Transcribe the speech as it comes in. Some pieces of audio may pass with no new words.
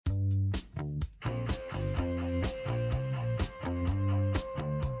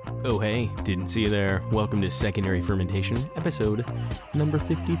Oh hey, didn't see you there. Welcome to Secondary Fermentation, episode number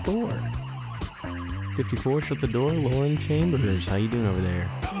 54. 54, shut the door, Lauren Chambers. How you doing over there?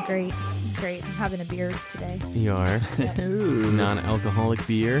 I'm great. I'm having a beer today. You are? Yep. Non-alcoholic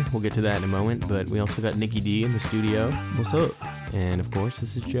beer. We'll get to that in a moment, but we also got Nikki D in the studio. What's up? And of course,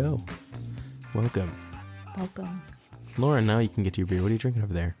 this is Joe. Welcome. Lauren, now you can get to your beer. What are you drinking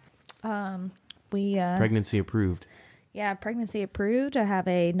over there? Pregnancy approved. Yeah, pregnancy approved. I have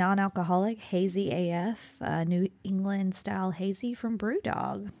a non-alcoholic Hazy AF, New England style hazy from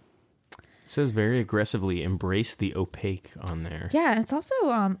Brewdog. It says very aggressively, embrace the opaque on there. Yeah, it's also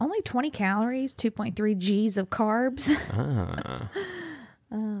only 20 calories, 2.3 Gs of carbs.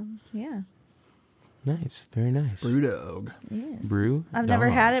 Yeah. Nice, very nice. Brewdog. Yes. Brew. I've never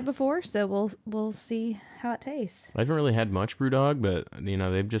had it before, so we'll see how it tastes. I haven't really had much Brewdog, but you know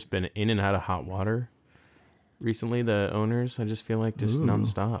they've just been in and out of hot water recently. The owners, I just feel like just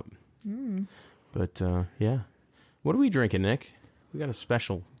nonstop. But yeah, what are we drinking, Nick? We got a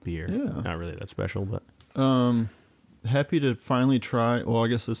special beer. Yeah, not really that special, but happy to finally try. Well, I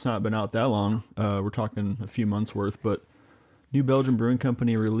guess it's not been out that long. We're talking a few months worth, but New Belgium Brewing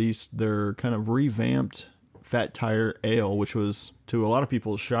Company released their kind of revamped Fat Tire Ale, which was to a lot of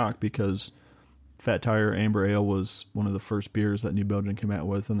people's shock because Fat Tire Amber Ale was one of the first beers that New Belgium came out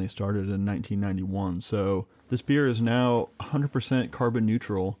with, and they started in 1991. So this beer is now 100% carbon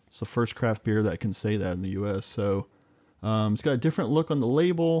neutral. It's the first craft beer that can say that in the U.S. So it's got a different look on the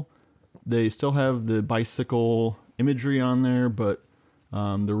label. They still have the bicycle imagery on there, but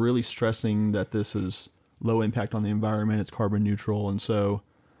they're really stressing that this is low impact on the environment. It's carbon neutral, and so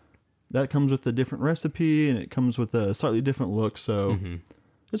that comes with a different recipe, and it comes with a slightly different look. So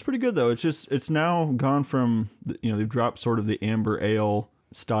it's pretty good, though. It's now gone from they've dropped sort of the amber ale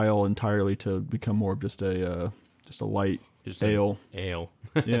style entirely to become more of just a light ale.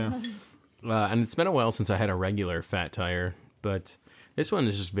 Yeah. And it's been a while since I had a regular Fat Tire, but this one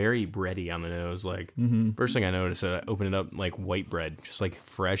is just very bready on the nose. Like first thing I noticed, I opened it up like white bread, just like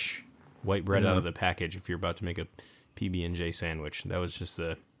fresh white bread out of the package. If you're about to make a PB&J sandwich, that was just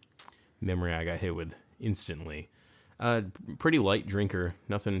the memory I got hit with instantly. Pretty light drinker,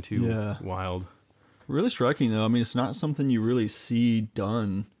 nothing too wild. Really striking, though. I mean, it's not something you really see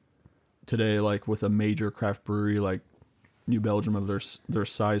done today, like with a major craft brewery like New Belgium of their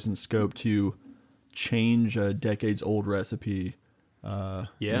size and scope to change a decades-old recipe.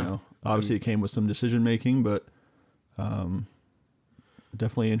 Obviously it came with some decision making, but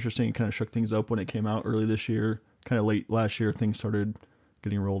definitely interesting. It kind of shook things up when it came out early this year. Kind of late last year, things started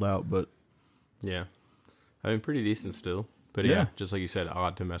getting rolled out, but yeah, I mean, pretty decent still. But yeah, just like you said,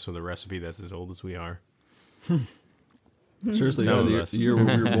 odd to mess with a recipe that's as old as we are. Seriously, the year we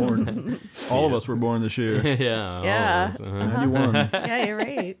were born. All of us were born this year. Yeah. 91. Yeah, you're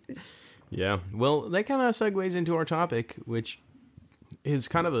right. Yeah. Well, that kind of segues into our topic, which is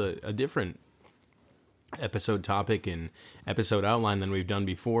kind of a different episode topic and episode outline than we've done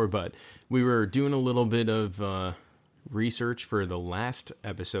before. But we were doing a little bit of research for the last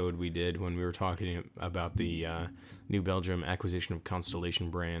episode we did when we were talking about the New Belgium acquisition of Constellation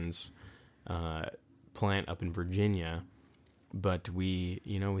Brands plant up in Virginia. But we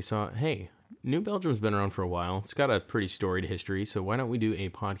saw, hey, New Belgium's been around for a while. It's got a pretty storied history, so why don't we do a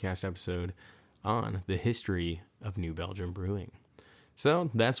podcast episode on the history of New Belgium brewing? So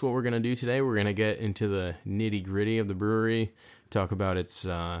that's what we're going to do today. We're going to get into the nitty-gritty of the brewery, talk about its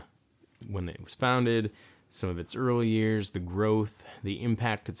when it was founded, some of its early years, the growth, the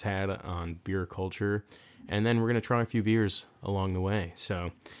impact it's had on beer culture, and then we're going to try a few beers along the way.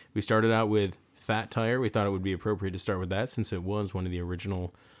 So we started out with Fat Tire. We thought it would be appropriate to start with that since it was one of the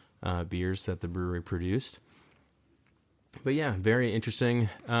original beers that the brewery produced. But yeah, very interesting.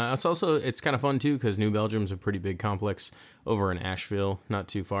 It's kind of fun too because New Belgium's a pretty big complex over in Asheville, not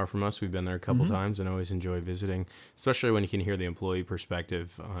too far from us. We've been there a couple times and always enjoy visiting, especially when you can hear the employee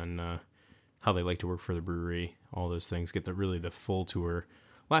perspective on how they like to work for the brewery, all those things. Get the full tour.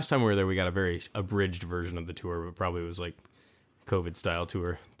 Last time we were there, we got a very abridged version of the tour, but probably was like COVID style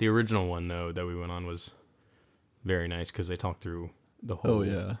tour. The original one though that we went on was very nice because they talked through the whole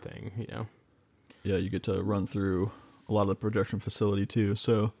thing. Yeah, you get to run through a lot of the production facility too.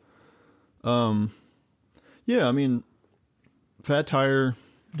 So, I mean, Fat Tire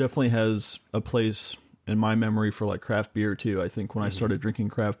definitely has a place in my memory for like craft beer too. I think when I started drinking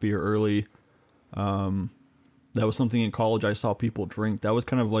craft beer early, that was something in college I saw people drink. That was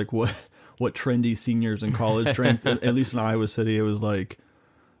kind of like what trendy seniors in college drank. At least in Iowa City, it was like,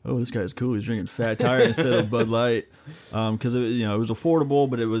 oh, this guy's cool. He's drinking Fat Tire instead of Bud Light. Because it was affordable,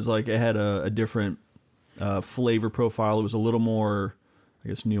 but it was like it had a different flavor profile. It was a little more I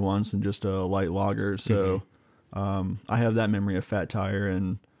guess, nuanced than just a light lager. So I have that memory of Fat Tire,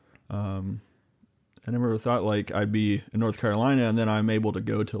 and I never thought like I'd be in North Carolina and then I'm able to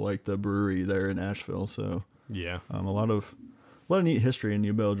go to like the brewery there in Asheville. So Yeah. a lot of neat history in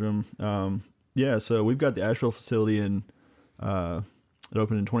New Belgium. Yeah, so we've got the Asheville facility in it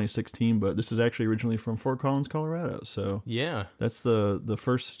opened in 2016, but this is actually originally from Fort Collins, Colorado. So Yeah. that's the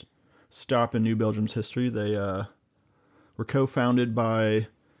first stop in New Belgium's history. They were co-founded by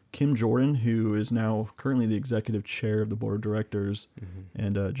Kim Jordan, who is now currently the executive chair of the board of directors,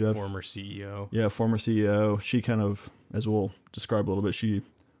 and Jeff, Former CEO. yeah, former CEO. She kind of, as we'll describe a little bit, she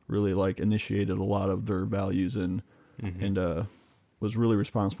really like initiated a lot of their values and was really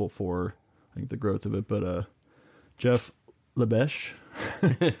responsible for, I think, the growth of it. But Jeff Lebesh,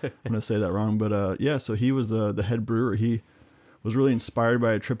 I'm gonna say that wrong, but yeah, so he was the head brewer. He was really inspired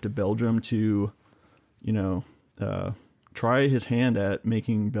by a trip to Belgium to, try his hand at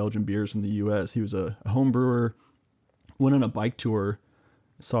making Belgian beers in the U.S. He was a home brewer, went on a bike tour,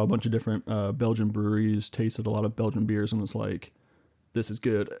 saw a bunch of different Belgian breweries, tasted a lot of Belgian beers, and was like, this is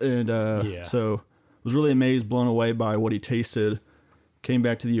good. And so was really amazed, blown away by what he tasted, came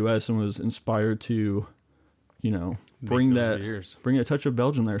back to the U.S. and was inspired to, bring a touch of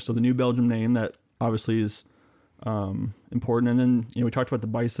Belgium there. So the New Belgium name, that obviously is important. And then, we talked about the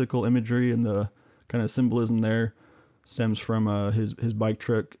bicycle imagery and the kind of symbolism there. Stems from his bike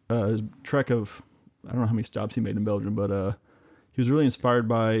trek, his trek of, I don't know how many stops he made in Belgium, but he was really inspired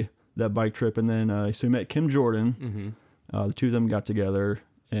by that bike trip. And then so he met Kim Jordan. The two of them got together,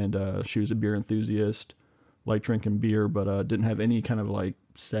 and she was a beer enthusiast, liked drinking beer, but didn't have any kind of like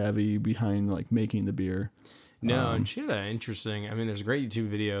savvy behind like making the beer. No, and she had an interesting, there's a great YouTube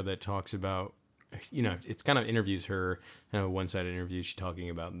video that talks about, it's kind of interviews her, kind of a one-sided interview. She's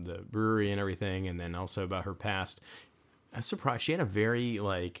talking about the brewery and everything, and then also about her past. I'm surprised. She had a very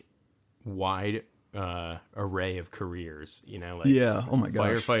like wide array of careers, yeah, oh my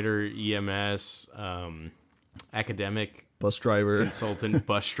gosh, firefighter, EMS, academic, bus driver, consultant,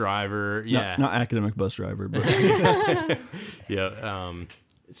 bus driver, yeah, not academic bus driver, but yeah,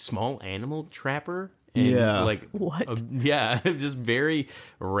 small animal trapper. And yeah, like what? Just very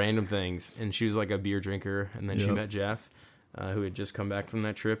random things. And she was like a beer drinker, and then she met Jeff, who had just come back from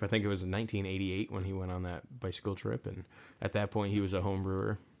that trip. I think it was in 1988 when he went on that bicycle trip, and at that point he was a home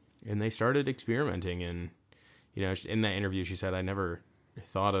brewer, and they started experimenting. And in that interview she said, I never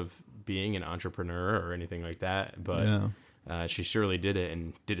thought of being an entrepreneur or anything like that, but she surely did it,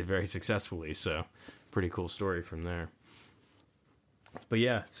 and did it very successfully. So pretty cool story from there. But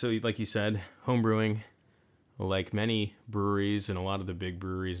yeah, so like you said, home brewing, like many breweries and a lot of the big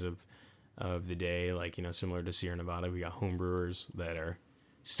breweries of the day, like, similar to Sierra Nevada, we got home brewers that are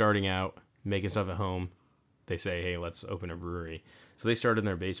starting out, making stuff at home. They say, hey, let's open a brewery. So they started in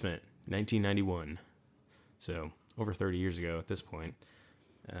their basement, 1991. So over 30 years ago at this point.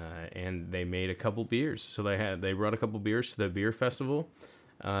 And they made a couple beers. So they brought a couple beers to the beer festival.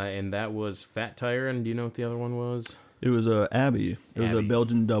 And that was Fat Tire. And do you know what the other one was? it was Abbey. It was a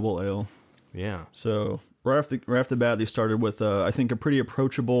Belgian double ale. Yeah. So right off the bat, they started with I think a pretty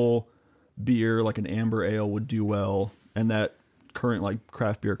approachable beer, like an amber ale would do well, and that current like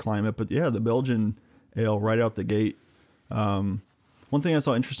craft beer climate. But yeah, the Belgian ale right out the gate. One thing I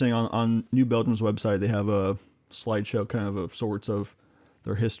saw interesting on New Belgium's website, they have a slideshow kind of sorts of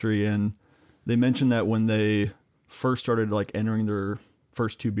their history, and they mentioned that when they first started like entering their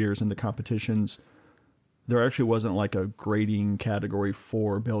first two beers into competitions, there actually wasn't like a grading category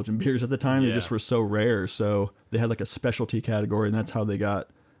for Belgian beers at the time. They just were so rare. So they had like a specialty category, and that's how they got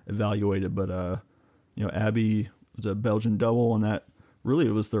evaluated. But, Abbey was a Belgian double, and that really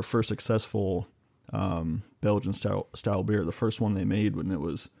was their first successful Belgian style beer. The first one they made when it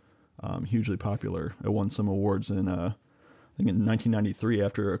was hugely popular. It won some awards in, I think in 1993,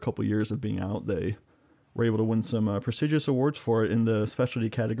 after a couple years of being out, they were able to win some prestigious awards for it in the specialty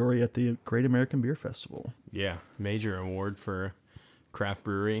category at the Great American Beer Festival. Yeah, major award for craft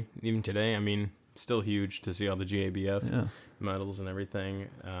brewery. Even today, I mean, still huge to see all the GABF medals and everything.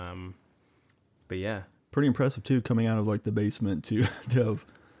 But yeah. Pretty impressive, too, coming out of like the basement to have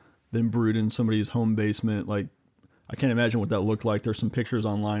been brewed in somebody's home basement. Like, I can't imagine what that looked like. There's some pictures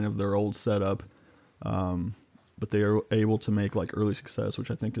online of their old setup. But they are able to make like early success, which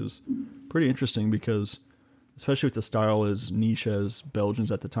I think is pretty interesting because, especially with the style as niche as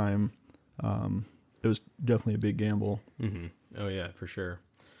Belgians at the time, it was definitely a big gamble. Mm-hmm. Oh yeah, for sure.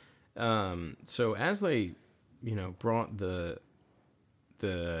 So as they, brought the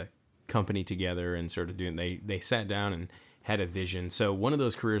company together and started doing, they sat down and had a vision. So one of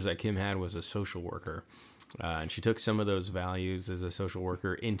those careers that Kim had was a social worker. And she took some of those values as a social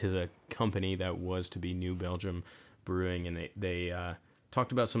worker into the company that was to be New Belgium Brewing, and they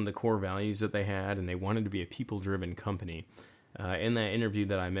talked about some of the core values that they had, and they wanted to be a people-driven company. In that interview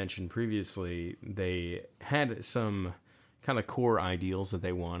that I mentioned previously, they had some kind of core ideals that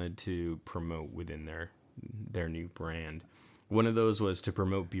they wanted to promote within their new brand. One of those was to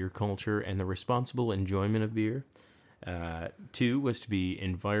promote beer culture and the responsible enjoyment of beer. 2 was to be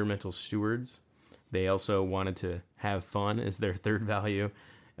environmental stewards. They also wanted to have fun as their third value.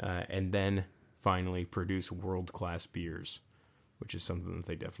 And then finally produce world-class beers, which is something that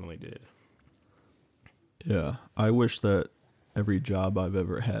they definitely did. Yeah, I wish that every job I've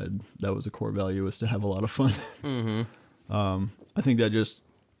ever had, that was a core value, was to have a lot of fun. Mm-hmm. I think that just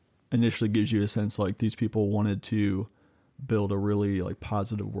initially gives you a sense like these people wanted to build a really like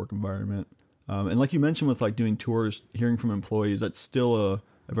positive work environment. And like you mentioned with like doing tours, hearing from employees, that's still a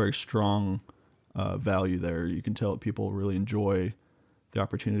very strong value there. You can tell that people really enjoy the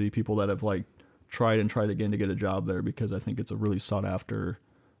opportunity, people that have like tried and tried again to get a job there, because I think it's a really sought after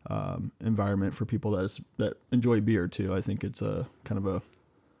environment for people that enjoy beer too. I think it's a kind of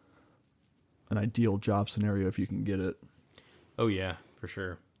an ideal job scenario if you can get it. Oh yeah, for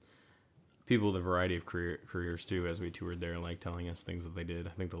sure. People with a variety of careers too, as we toured there, like telling us things that they did.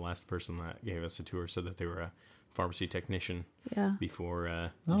 I think the last person that gave us a tour said that they were a pharmacy technician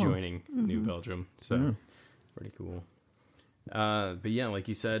before joining New Belgium. So pretty cool. But yeah, like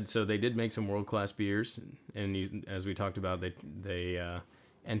you said, so they did make some world-class beers, and as we talked about, they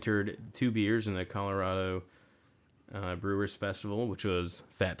entered 2 beers in the Colorado Brewers Festival, which was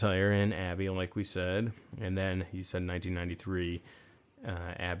Fat Tire and Abbey, like we said. And then you said in 1993,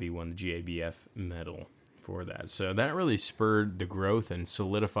 Abbey won the GABF medal for that. So that really spurred the growth and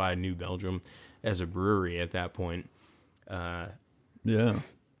solidified New Belgium as a brewery at that point.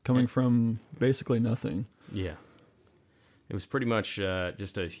 Coming from basically nothing. Yeah. It was pretty much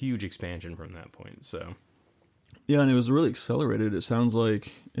just a huge expansion from that point. So, yeah, and it was really accelerated. It sounds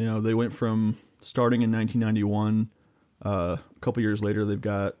like, they went from starting in 1991. A couple years later, they've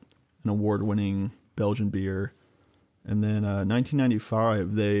got an award-winning Belgian beer. And then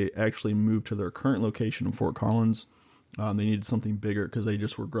 1995, they actually moved to their current location in Fort Collins. They needed something bigger because they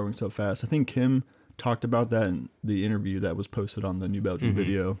just were growing so fast. I think Kim talked about that in the interview that was posted on the New Belgium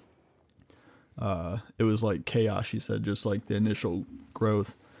video. It was like chaos, she said, just like the initial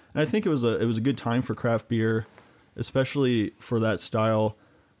growth. And I think it was a good time for craft beer, especially for that style.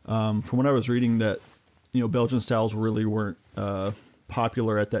 From what I was reading, that Belgian styles really weren't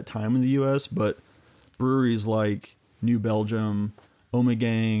popular at that time in the U.S., but breweries like New Belgium,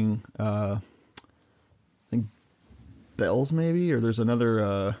 Omegang, I think Bell's maybe, or there's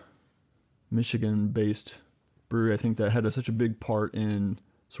another Michigan-based brewery I think that had such a big part in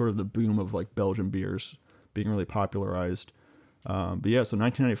sort of the boom of like Belgian beers being really popularized. But yeah, so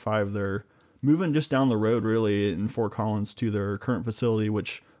 1995, they're moving just down the road really in Fort Collins to their current facility,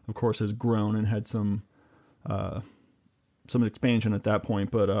 which of course has grown and had some expansion at that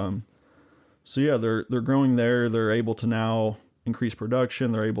point. But so yeah, they're growing there. They're able to now increase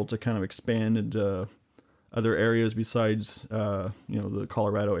production. They're able to kind of expand into other areas besides the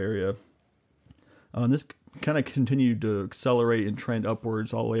Colorado area. And this kind of continued to accelerate and trend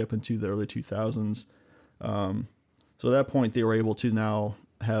upwards all the way up into the early 2000s. So at that point, they were able to now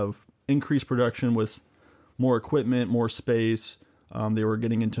have increased production with more equipment, more space. They were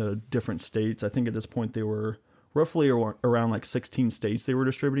getting into different states. I think at this point they were roughly around like 16 states they were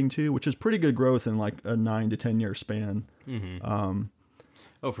distributing to, which is pretty good growth in like a 9 to 10 year span. Mm-hmm.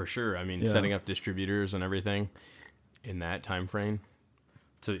 Oh, for sure. I mean, setting up distributors and everything in that time frame.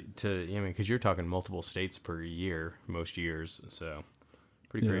 Because you're talking multiple states per year, most years, so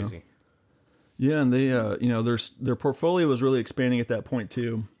pretty crazy. Yeah, and they, their portfolio was really expanding at that point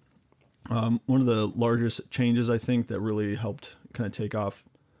too. One of the largest changes I think that really helped kind of take off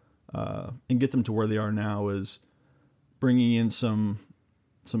and get them to where they are now is bringing in some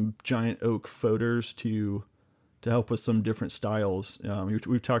giant oak foeders to help with some different styles.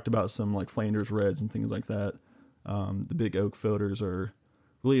 We've talked about some like Flanders Reds and things like that. The big oak foeders are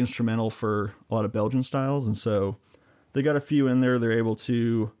really instrumental for a lot of Belgian styles, and so they got a few in there. They're able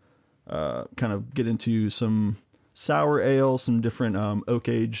to kind of get into some sour ale, some different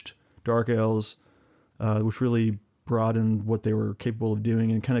oak-aged dark ales, which really broadened what they were capable of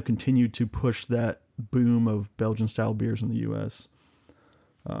doing and kind of continued to push that boom of Belgian-style beers in the U.S.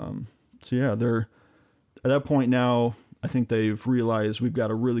 So yeah, they're at that point now. I think they've realized we've got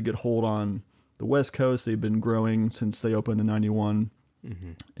a really good hold on the West Coast. They've been growing since they opened in 91.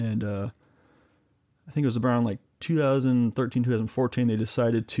 Mm-hmm. And I think it was around like 2013, 2014, they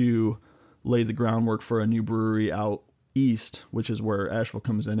decided to laid the groundwork for a new brewery out east, which is where Asheville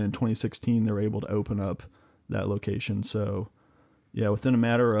comes in. In 2016, they were able to open up that location. So, yeah, within a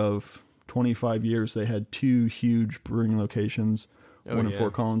matter of 25 years, they had 2 huge brewing locations, one in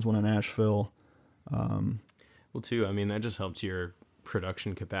Fort Collins, one in Asheville. Well, too, I mean, that just helps your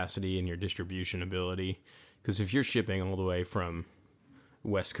production capacity and your distribution ability. Because if you're shipping all the way from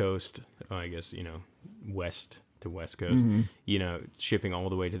West Coast, I guess, west to West Coast, shipping all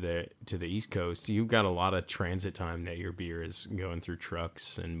the way to the East Coast, you've got a lot of transit time that your beer is going through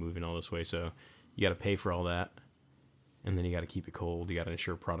trucks and moving all this way. So you got to pay for all that. And then you got to keep it cold. You got to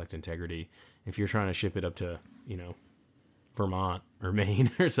ensure product integrity. If you're trying to ship it up to, Vermont or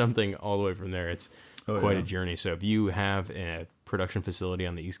Maine or something all the way from there, it's quite a journey. So if you have a production facility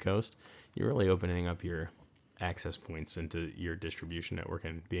on the East Coast, you're really opening up your access points into your distribution network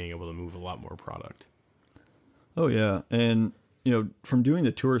and being able to move a lot more product. Oh, yeah. And, from doing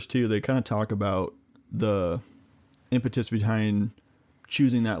the tours, too, they kind of talk about the impetus behind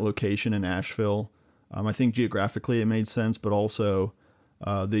choosing that location in Asheville. I think geographically it made sense, but also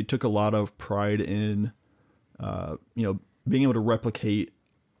they took a lot of pride in, being able to replicate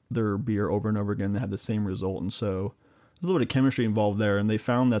their beer over and over again that had the same result. And so there's a little bit of chemistry involved there. And they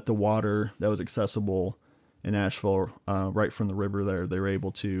found that the water that was accessible in Asheville, right from the river there, they were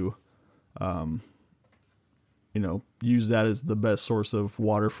able to, use that as the best source of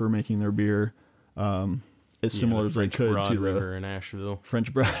water for making their beer. As similar as they could to the river in Asheville.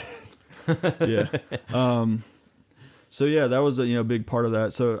 French Broad. Yeah. So yeah, that was a big part of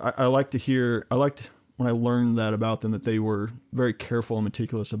that. So I liked when I learned that about them, that they were very careful and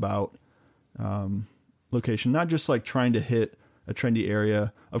meticulous about location, not just like trying to hit a trendy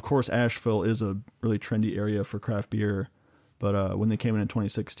area. Of course, Asheville is a really trendy area for craft beer, but when they came in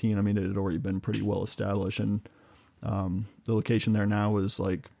 2016, I mean, it had already been pretty well established, and the location there now is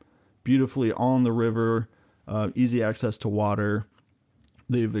like beautifully on the river, easy access to water.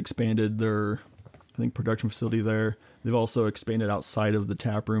 They've expanded their, I think, production facility there. They've also expanded outside of the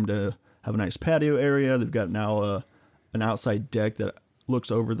tap room to have a nice patio area. They've got now an outside deck that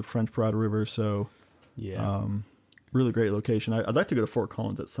looks over the French Broad River. So, yeah, really great location. I'd like to go to Fort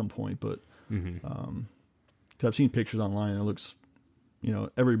Collins at some point, but cause I've seen pictures online. It looks,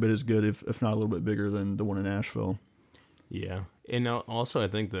 every bit as good, if not a little bit bigger than the one in Asheville. Yeah, and also I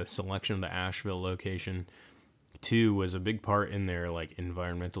think the selection of the Asheville location too was a big part in their like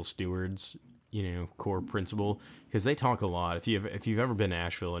environmental stewards, core principle, because they talk a lot. If you've ever been to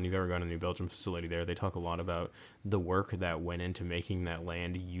Asheville and you've ever gone to a New Belgium facility there, they talk a lot about the work that went into making that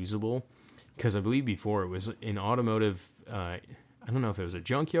land usable. Because I believe before it was an automotive, I don't know if it was a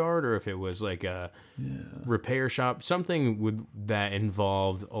junkyard or if it was like a repair shop, something that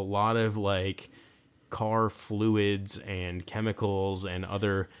involved a lot of like car fluids and chemicals and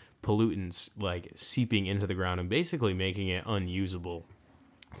other pollutants like seeping into the ground and basically making it unusable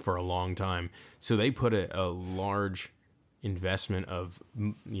for a long time. So they put a large investment of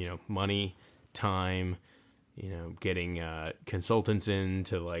money, time, getting consultants in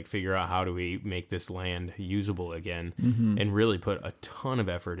to like figure out how do we make this land usable again, and really put a ton of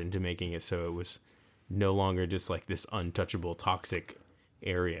effort into making it so it was no longer just like this untouchable toxic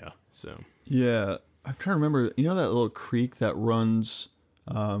area. So yeah, I'm trying to remember, that little creek that runs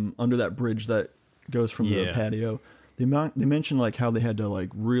under that bridge that goes from the patio. They mentioned like how they had to like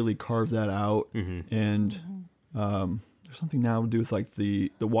really carve that out, and there's something now to do with like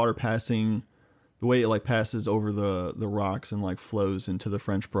the water passing, the way it like passes over the rocks and like flows into the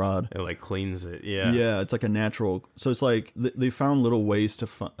French Broad. It like cleans it. Yeah. Yeah, it's like a natural. So it's like they found little ways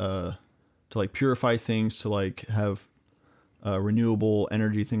to like purify things, to like have renewable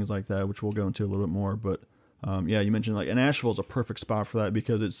energy, things like that, which we'll go into a little bit more. But yeah, you mentioned like, and Asheville is a perfect spot for that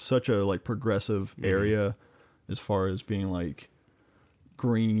because it's such a like progressive area as far as being like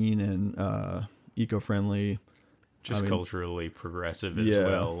green and eco-friendly. Just culturally progressive as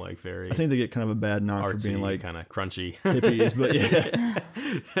well, like very. I think they get kind of a bad knock artsy, for being like kind of crunchy hippies, but yeah.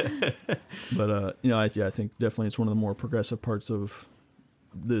 But I think definitely it's one of the more progressive parts of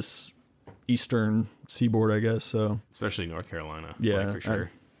this eastern seaboard, I guess. So especially North Carolina, yeah, like, for sure.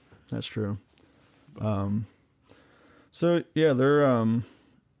 That's true. So yeah, they're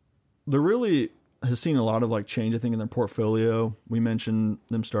really has seen a lot of like change, I think, in their portfolio. We mentioned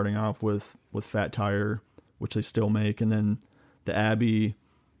them starting off with Fat Tire, which they still make, and then the Abbey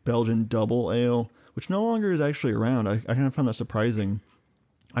Belgian Double Ale, which no longer is actually around. I kind of found that surprising.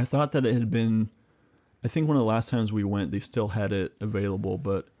 I thought that it had been, I think one of the last times we went, they still had it available,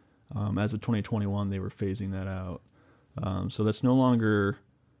 but as of 2021, they were phasing that out. So that's no longer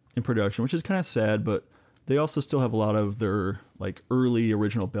in production, which is kind of sad, but they also still have a lot of their like early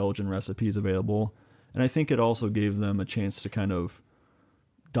original Belgian recipes available. And I think it also gave them a chance to kind of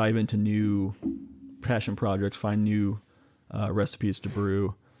dive into new passion projects, find new recipes to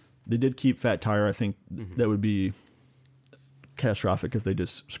brew. They did keep Fat Tire. I think that would be catastrophic if they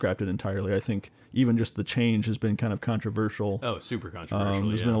just scrapped it entirely. I think even just the change has been kind of controversial. Oh, super controversial.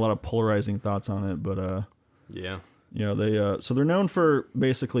 There's been a lot of polarizing thoughts on it, but yeah. You know, they so they're known for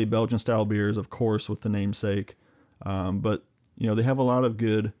basically Belgian style beers, of course, with the namesake. But you know, they have a lot of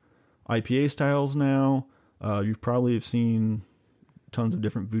good IPA styles now. You've probably seen tons of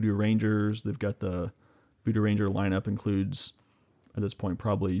different Voodoo Rangers. They've got the Voodoo Ranger lineup includes at this point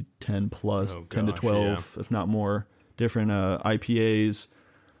probably 10 plus, 10 to 12, if not more, different IPAs.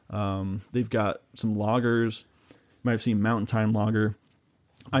 They've got some lagers. You might have seen Mountain Time Lager.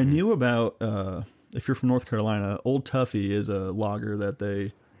 I knew about, if you're from North Carolina, Old Tuffy is a lager that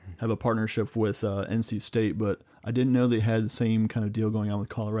they have a partnership with NC State, but I didn't know they had the same kind of deal going on with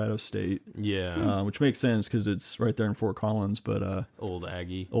Colorado State. Yeah. Which makes sense because it's right there in Fort Collins, but Old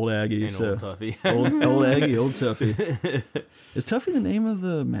Aggie. Old Aggie. And So, Old Tuffy. old Aggie, Old Tuffy. Is Tuffy the name of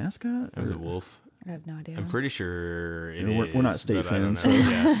the mascot? Or the wolf. I have no idea. I'm pretty sure it we're is. not State but I don't fans, know. so.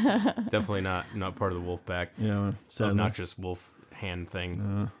 Yeah. Definitely not part of the wolf pack. Yeah, sadly. Obnoxious wolf hand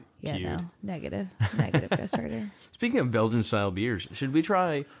thing. Yeah, Cute. no. Negative Ghost Rider. Speaking of Belgian style beers, should we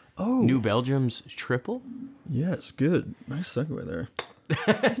try New Belgium's triple? Yes, good. Nice segue there.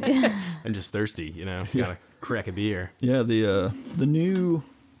 I'm just thirsty, you know. Gotta crack a beer. Yeah, the new,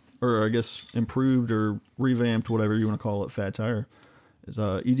 or I guess improved or revamped, whatever you want to call it, Fat Tire is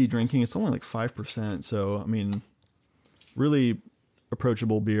easy drinking. It's only like 5%, so I mean, really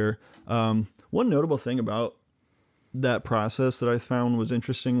approachable beer. One notable thing about that process that I found was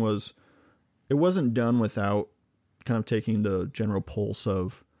interesting was it wasn't done without kind of taking the general pulse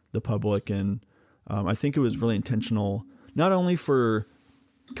of the public, and I think it was really intentional, not only for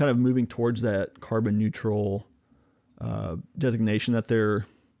kind of moving towards that carbon neutral designation that they're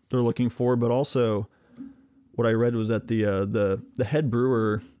looking for, but also what I read was that the head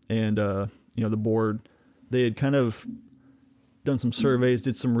brewer and you know, the board, they had kind of done some surveys,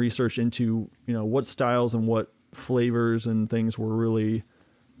 did some research into, you know, what styles and what flavors and things were really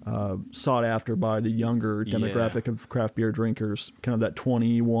sought after by the younger demographic of craft beer drinkers, kind of that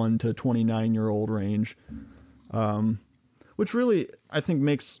 21 to 29-year-old range, which really I think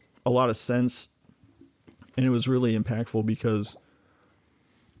makes a lot of sense, and it was really impactful because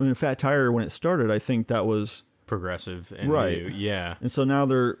I mean, Fat Tire, when it started, I think that was progressive and right. new. Yeah. And so now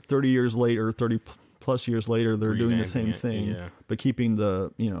they're 30 years later, 30 plus years later, they're doing the same Revamping it, thing, yeah. but keeping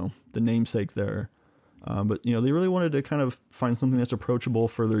the, you know, the namesake there. But, you know, they really wanted to kind of find something that's approachable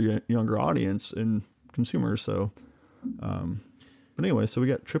for their younger audience and consumers. So, but anyway, so we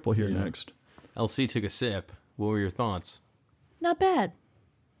got triple here next. LC took a sip. What were your thoughts? Not bad.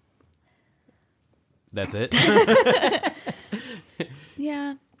 That's it?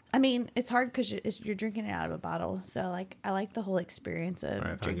 Yeah. I mean, it's hard because you're drinking it out of a bottle. So, like, I like the whole experience of Right,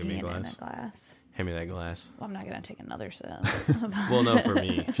 fine, give drinking me it a in glass. a glass. Hand me that glass. Well, I'm not going to take another sip. Well, no, for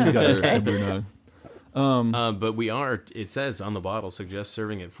me. She's got her brew nog. But we are, it says on the bottle, suggests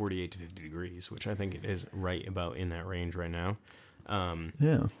serving at 48 to 50 degrees, which I think it is right about in that range right now.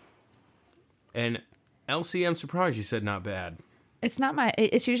 Yeah. And LC, I'm surprised you said not bad.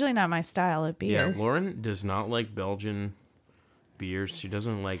 It's usually not my style of beer. Yeah, Lauren does not like Belgian beers. She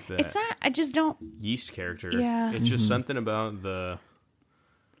doesn't like that It's not, I just don't. yeast character. Yeah. It's just something about the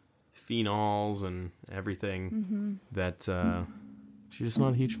phenols and everything that she's just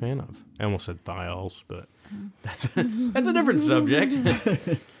not a huge fan of. I almost said thiols, but that's a different subject.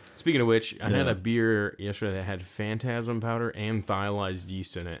 Speaking of which, I had a beer yesterday that had phantasm powder and thiolized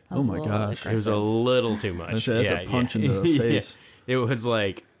yeast in it. Oh my gosh. It was a little too much. That's a punch in the face. It was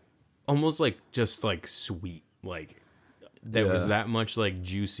like almost like just like sweet, like there was that much like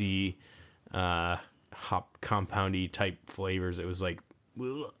juicy, hop compoundy type flavors. It was like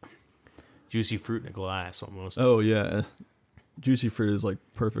ugh, juicy fruit in a glass almost. Oh yeah, juicy fruit is like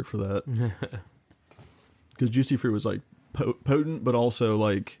perfect for that. Because juicy fruit was like potent, but also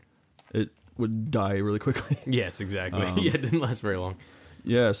like it would die really quickly. Yes, exactly. Yeah, it didn't last very long.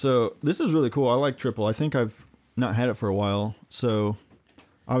 Yeah, so this is really cool. I like triple. I think I've not had it for a while. So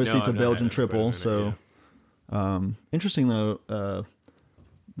obviously it's a I've not Belgian had it for a triple. minute, So interesting though,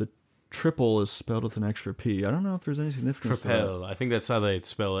 the triple is spelled with an extra P. I don't know if there's any significance to that. Tripel. I think that's how they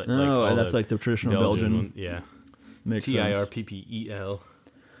spell it. No, all that's like the traditional Belgian. one. Yeah. Makes sense. TIRPPEL.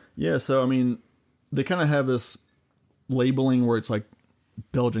 Yeah, so I mean, they kind of have this labeling where it's like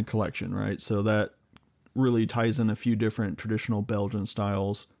Belgian collection, right? So that really ties in a few different traditional Belgian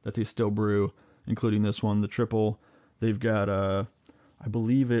styles that they still brew, including this one, the triple. They've got, I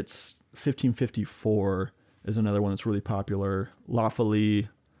believe it's 1554 is another one that's really popular. La Folie,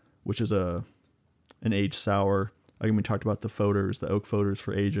 which is an aged sour. Again, we talked about the foeders, the oak foeders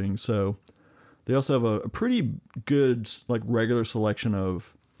for aging. So they also have a pretty good, like, regular selection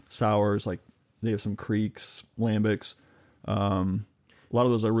of sours. Like, they have some creeks, lambics. A lot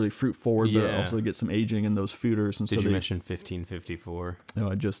of those are really fruit forward, but also get some aging in those foeders. And did you mention 1554? Oh,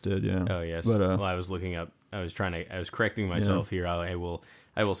 I just did, yeah. Oh, yes. But, well, I was looking up. I was correcting myself here. I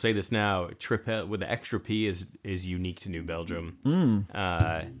will say this now. Tripel with the extra P is unique to New Belgium.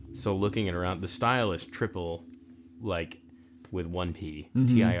 So looking at around, the style is triple, like with one P,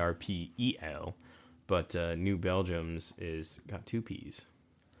 TIRPEL, but New Belgium's is got two P's.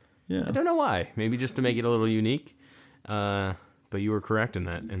 Yeah. I don't know why. Maybe just to make it a little unique. But you were correct in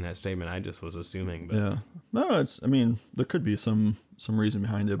that statement. I just was assuming. But. Yeah. No, there could be some reason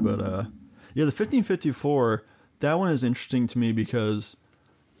behind it, but the 1554, that one is interesting to me because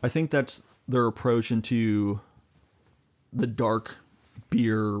I think that's their approach into the dark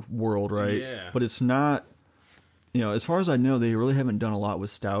beer world, right? Yeah. But it's not, as far as I know, they really haven't done a lot with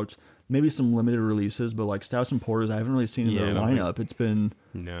stouts. Maybe some limited releases, but like stouts and porters, I haven't really seen in their lineup. It's been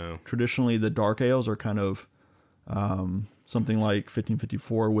traditionally the dark ales are kind of something like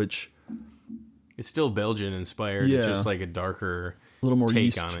 1554, which it's still Belgian inspired. It's just like a darker, a little more take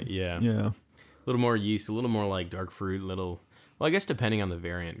yeast on it. Yeah, a little more yeast, a little more like dark fruit. Well, I guess depending on the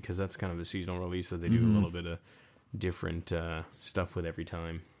variant, because that's kind of a seasonal release, so they do a little bit of different stuff with every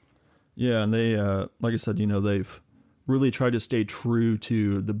time. Yeah, and they, like I said, they've really tried to stay true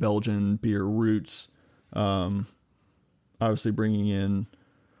to the Belgian beer roots. Obviously, bringing in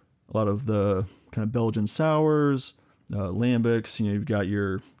a lot of the kind of Belgian sours, lambics. You've got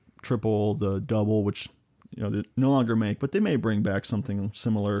your triple, the double, which they no longer make, but they may bring back something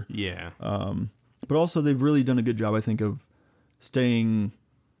similar. Yeah. But also, they've really done a good job, I think, of staying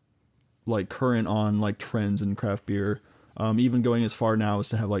like current on like trends in craft beer. Even going as far now as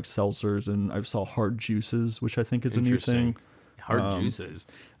to have like seltzers, and I saw hard juices, which I think is a new thing. Hard juices.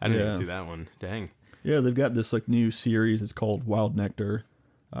 I didn't even see that one. Dang. Yeah, they've got this like new series. It's called Wild Nectar.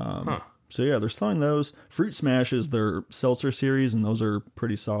 So yeah, they're selling those. Fruit Smash is their seltzer series, and those are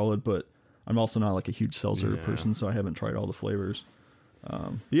pretty solid. But I'm also not like a huge seltzer person, so I haven't tried all the flavors.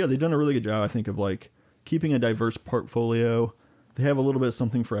 But yeah, they've done a really good job, I think, of like keeping a diverse portfolio. They have a little bit of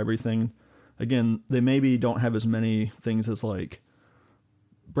something for everything. Again, they maybe don't have as many things as like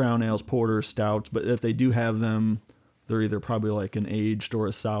brown ales, porters, stouts, but if they do have them, they're either probably like an aged or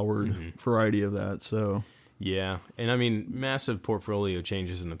a soured variety of that. So yeah, and I mean, massive portfolio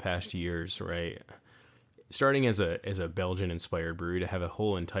changes in the past years, right? Starting as a Belgian-inspired brewery to have a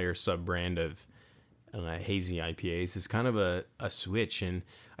whole entire sub-brand of hazy IPAs is kind of a switch, and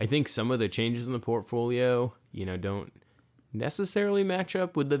I think some of the changes in the portfolio, don't necessarily match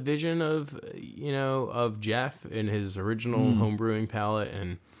up with the vision of Jeff and his original homebrewing palette.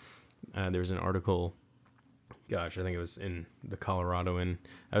 And there's an article, I think it was in the Coloradoan.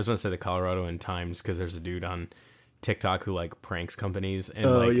 I was going to say the Coloradoan Times because there's a dude on TikTok who like pranks companies and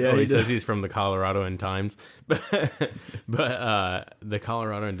he says he's from the Coloradoan Times, but the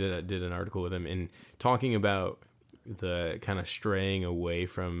Coloradoan did an article with him in talking about the kind of straying away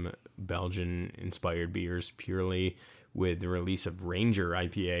from Belgian inspired beers purely with the release of Ranger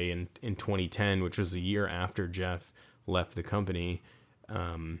IPA in 2010, which was a year after Jeff left the company.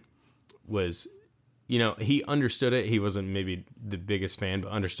 He understood it. He wasn't maybe the biggest fan,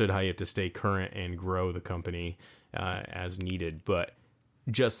 but understood how you have to stay current and grow the company as needed. But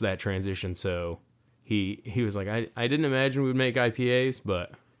just that transition. So he was like, I didn't imagine we'd make IPAs,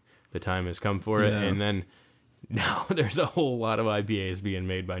 but the time has come for it. And then now there's a whole lot of IPAs being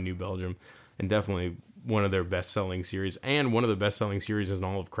made by New Belgium, and definitely one of their best-selling series, and one of the best-selling series in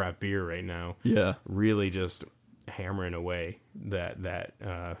all of craft beer right now. Yeah. Really just hammering away that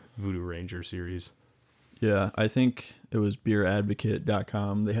Voodoo Ranger series. Yeah, I think it was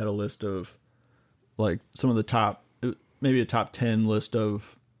beeradvocate.com. They had a list of like some of the top, maybe a top 10 list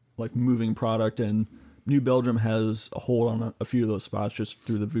of like moving product, and New Belgium has a hold on a few of those spots just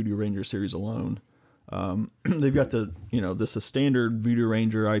through the Voodoo Ranger series alone. They've got this is standard Voodoo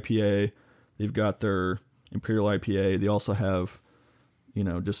Ranger IPA. They've got their Imperial IPA. They also have,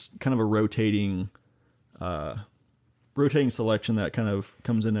 just kind of a rotating selection that kind of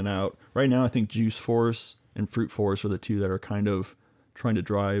comes in and out. Right now, I think Juice Force and Fruit Force are the two that are kind of trying to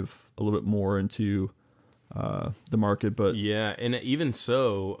drive a little bit more into the market. But yeah, and even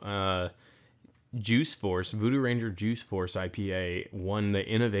so, Juice Force, Voodoo Ranger Juice Force IPA won the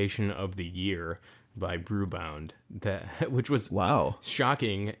Innovation of the Year by Brewbound, which was Wow.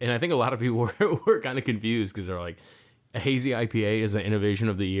 shocking, and I think a lot of people were kind of confused because they're like, a hazy IPA is the innovation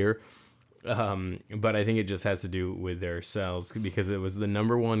of the year. But I think it just has to do with their sales because it was the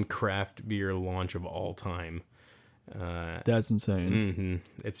 #1 craft beer launch of all time. That's insane.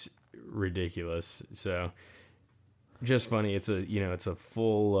 It's ridiculous. So just funny. It's a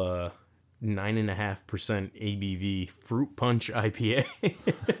full 9.5% ABV fruit punch IPA.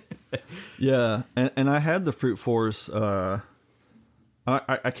 Yeah, and I had the Fruit Force.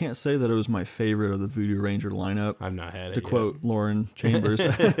 I can't say that it was my favorite of the Voodoo Ranger lineup. I've not had it. To yet. quote Lauren Chambers,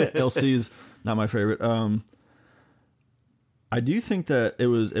 LC's not my favorite. I do think that it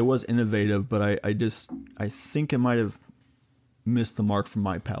was innovative, but I think it might have missed the mark from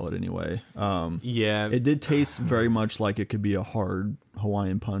my palate anyway. Yeah, it did taste very much like it could be a hard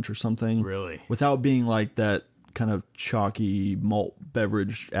Hawaiian punch or something. Really, without being like that kind of chalky malt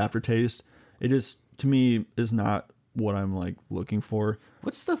beverage aftertaste. It just, to me, is not what I'm like looking for.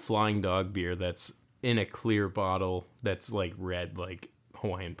 What's the Flying Dog beer that's in a clear bottle that's like red, like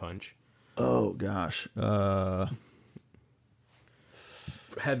Hawaiian punch? Oh gosh,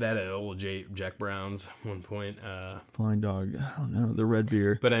 had that at old Jack Brown's one point. Flying Dog, I don't know, the red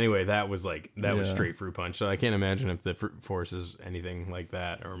beer. But anyway, that was straight fruit punch. So I can't imagine if the Fruit Force is anything like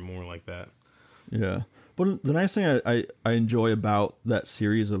that or more like that. Yeah. But the nice thing I enjoy about that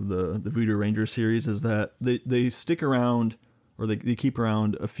series of the Voodoo Ranger series is that they stick around, or they keep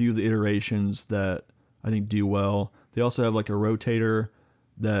around a few of the iterations that I think do well. They also have like a rotator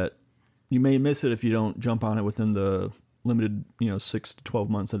that you may miss it if you don't jump on it within the limited 6 to 12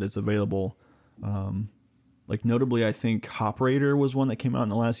 months that it's available. Like notably, I think Hop Raider was one that came out in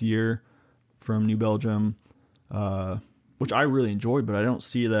the last year from New Belgium, which I really enjoyed, but I don't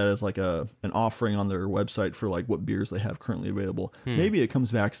see that as like an offering on their website for like what beers they have currently available. Maybe it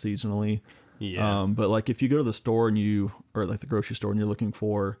comes back seasonally. Yeah. But like if you go to the store or like the grocery store and you're looking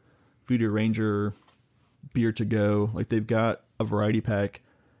for Voodoo Ranger beer to go, like they've got a variety pack,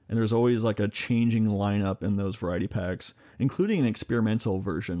 and there's always like a changing lineup in those variety packs, including an experimental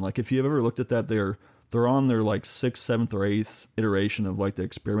version. Like if you've ever looked at that, they're on their like 6th, 7th, or 8th iteration of like the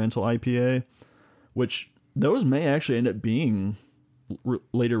experimental IPA, which those may actually end up being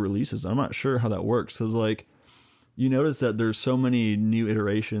later releases. I'm not sure how that works, because like you notice that there's so many new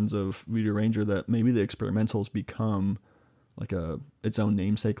iterations of Voodoo Ranger that maybe the experimentals become like its own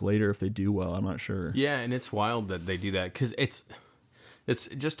namesake later if they do well. I'm not sure. Yeah, and it's wild that they do that because it's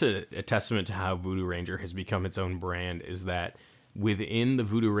just a testament to how Voodoo Ranger has become its own brand, is that within the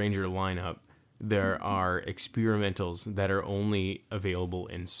Voodoo Ranger lineup, there are experimentals that are only available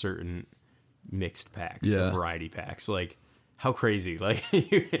in certain mixed packs, variety packs. Like, how crazy. Like,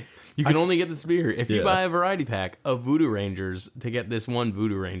 you can only get this beer if you buy a variety pack of Voodoo Rangers to get this one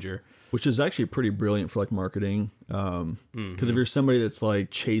Voodoo Ranger. Which is actually pretty brilliant for like marketing. Because if you're somebody that's like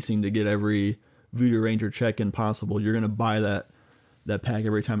chasing to get every Voodoo Ranger check-in possible, you're going to buy that pack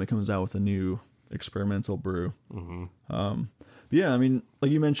every time it comes out with a new experimental brew. But yeah, I mean,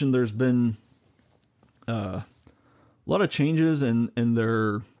 like you mentioned, there's been a lot of changes in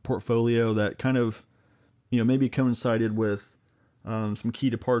their portfolio that kind of, maybe coincided with some key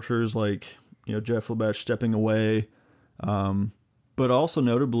departures, like, Jeff Lebetch stepping away. But also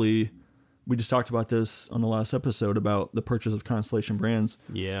notably, we just talked about this on the last episode about the purchase of Constellation Brands.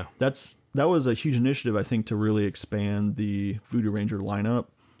 Yeah. That was a huge initiative, I think, to really expand the Voodoo Ranger lineup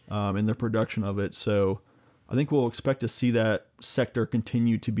and the production of it. So I think we'll expect to see that sector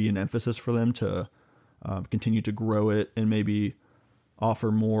continue to be an emphasis for them to continue to grow it and maybe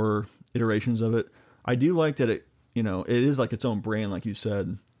offer more iterations of it. I do like that it is like its own brand, like you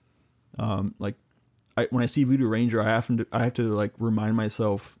said. When I see Voodoo Ranger, I have to like remind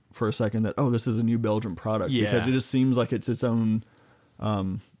myself for a second that, this is a New Belgium product, because it just seems like it's its own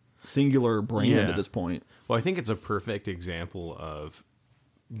singular brand at this point. Well, I think it's a perfect example of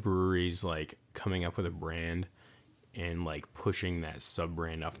breweries like coming up with a brand and like pushing that sub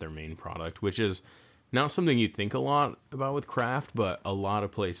brand off their main product, which is not something you think a lot about with craft, but a lot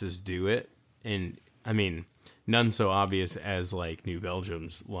of places do it. And I mean, none so obvious as like New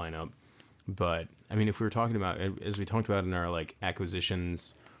Belgium's lineup. But I mean, if we were talking about, as we talked about in our like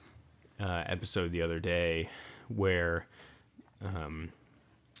acquisitions episode the other day, where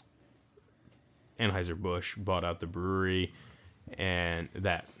Anheuser-Busch bought out the brewery, and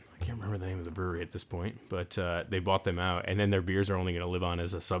that, I can't remember the name of the brewery at this point, but they bought them out, and then their beers are only going to live on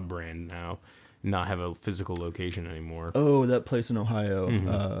as a sub brand now, not have a physical location anymore. Oh, that place in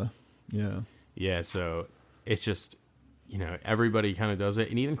Ohio. Yeah, so it's just, everybody kind of does it,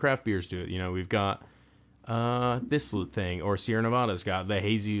 and even craft beers do it. We've got this thing, or Sierra Nevada's got the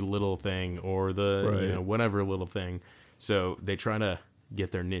hazy little thing, or the whatever little thing. So they try to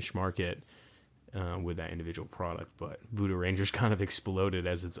get their niche market with that individual product. But Voodoo Ranger's kind of exploded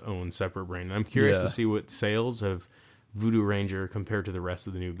as its own separate brand. And I'm curious to see what sales of Voodoo Ranger compared to the rest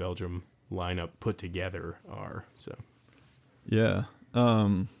of the New Belgium lineup put together are. So yeah,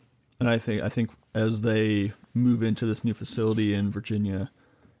 and I think as they move into this new facility in Virginia,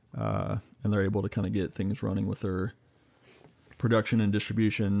 and they're able to kind of get things running with their production and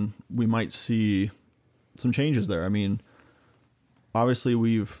distribution, we might see some changes there. I mean, obviously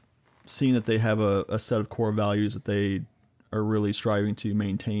we've seen that they have a set of core values that they are really striving to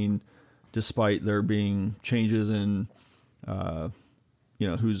maintain, despite there being changes in,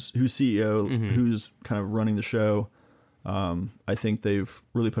 who's CEO, who's kind of running the show. I think they've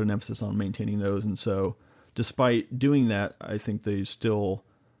really put an emphasis on maintaining those. And so despite doing that, I think they still,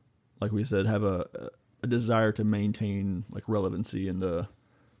 like we said, have a desire to maintain like relevancy in the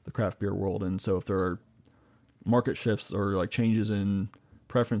craft beer world. And so if there are market shifts or like changes in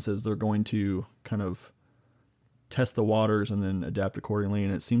preferences, they're going to kind of test the waters and then adapt accordingly.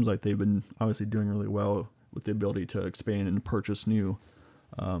 And it seems like they've been obviously doing really well with the ability to expand and purchase new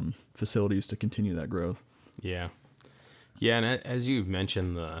facilities to continue that growth. Yeah. Yeah, and as you've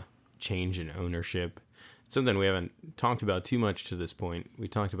mentioned, the change in ownership, it's something we haven't talked about too much to this point. We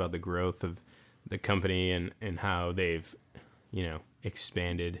talked about the growth of the company and how they've,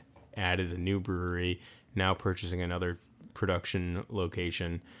 expanded, added a new brewery, now purchasing another production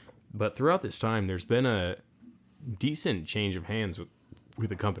location. But throughout this time, there's been a decent change of hands with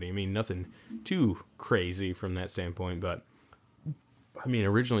the company. I mean, nothing too crazy from that standpoint, but I mean,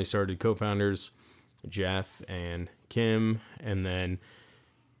 originally started co-founders Jeff and Kim, and then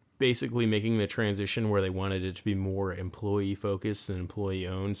basically making the transition where they wanted it to be more employee focused than employee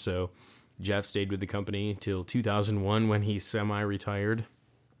owned. So Jeff stayed with the company till 2001 when he semi-retired,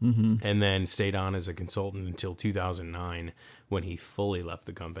 and then stayed on as a consultant until 2009 when he fully left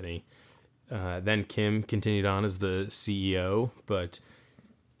the company. Then Kim continued on as the CEO, but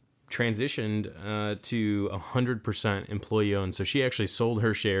transitioned to 100% employee owned. So she actually sold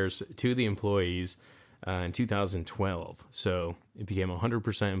her shares to the employees in 2012. So it became a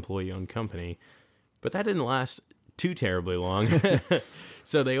 100% employee owned company, but that didn't last too terribly long.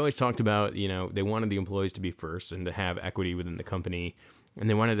 So they always talked about, they wanted the employees to be first and to have equity within the company. And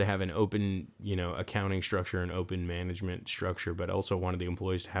they wanted to have an open, accounting structure and open management structure, but also wanted the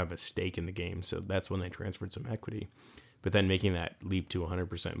employees to have a stake in the game. So that's when they transferred some equity. But then making that leap to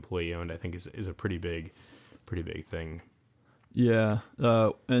 100% employee owned, I think is a pretty big thing. Yeah.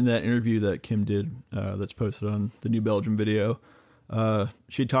 In that interview that Kim did, that's posted on the New Belgium video,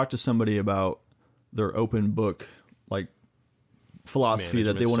 she talked to somebody about their open book, like philosophy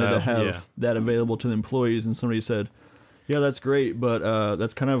that they wanted to have that available to the employees. And somebody said, yeah, that's great, but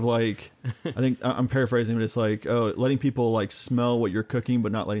that's kind of like, I think I'm paraphrasing, but it's like, letting people like smell what you're cooking,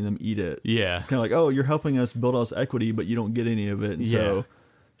 but not letting them eat it. Yeah. It's kind of like, you're helping us build us equity, but you don't get any of it. And so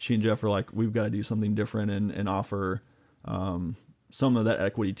she and Jeff are like, we've got to do something different and offer some of that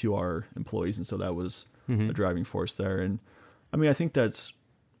equity to our employees. And so that was a driving force there. And I mean, I think that's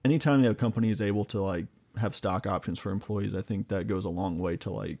anytime a company is able to like have stock options for employees, I think that goes a long way to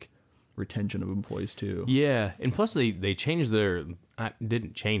like retention of employees too. Yeah, and plus they changed their,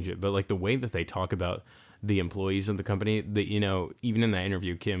 didn't change it, but like the way that they talk about the employees of the company, that even in that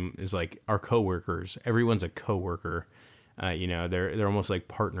interview, Kim is like, our coworkers, everyone's a coworker. They're almost like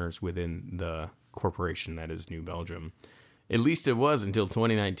partners within the corporation that is New Belgium. At least it was until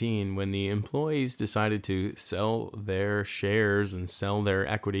 2019 when the employees decided to sell their shares and sell their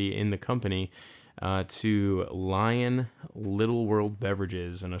equity in the company to Lion Little World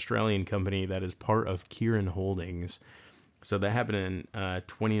Beverages, an Australian company that is part of Kirin Holdings. So that happened in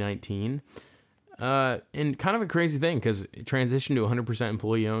 2019. And kind of a crazy thing because it transitioned to 100%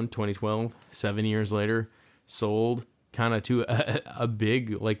 employee owned 2012, 7 years later, sold kind of to a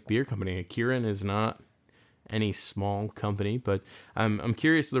big like beer company. Kirin is not any small company, but I'm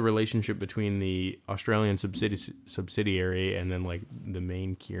curious the relationship between the Australian subsidiary and then like the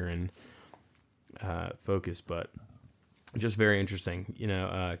main Kirin focus, but just very interesting.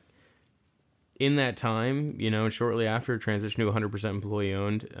 In that time, shortly after transition to 100% employee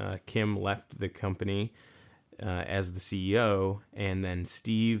owned, Kim left the company as the CEO, and then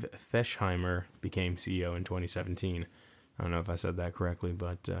Steve Feschheimer became CEO in 2017. I don't know if I said that correctly,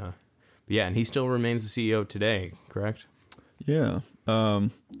 but yeah, and he still remains the CEO today, correct? Yeah.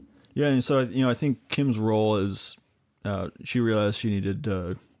 Yeah, and so, I think Kim's role is, she realized she needed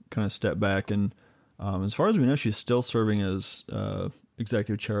to kind of step back, and as far as we know, she's still serving as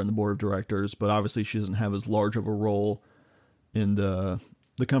executive chair on the board of directors, but obviously she doesn't have as large of a role in the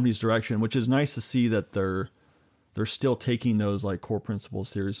company's direction, which is nice to see that they're still taking those like core principles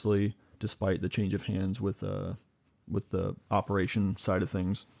seriously despite the change of hands with the operation side of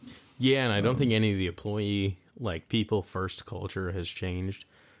things. Yeah, and I don't think any of the employee like people first culture has changed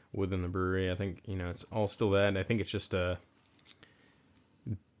within the brewery. I think, it's all still that. And I think it's just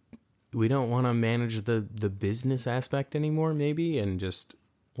we don't want to manage the business aspect anymore, maybe, and just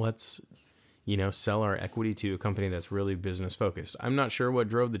let's, sell our equity to a company that's really business focused. I'm not sure what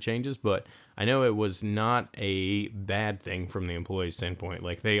drove the changes, but I know it was not a bad thing from the employee standpoint.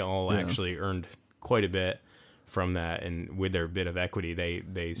 Like they all actually earned quite a bit from that, and with their bit of equity,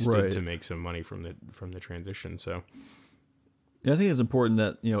 they stood to make some money from the transition. So. Yeah, I think it's important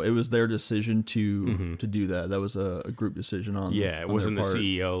that it was their decision to do that. That was a group decision on. Yeah, it wasn't the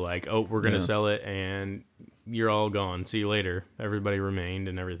CEO like, oh, we're gonna sell it and you're all gone. See you later. Everybody remained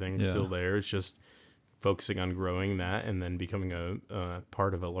and everything's still there. It's just focusing on growing that and then becoming a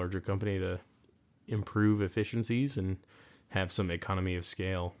part of a larger company to improve efficiencies and have some economy of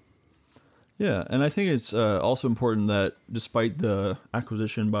scale. Yeah, and I think it's also important that despite the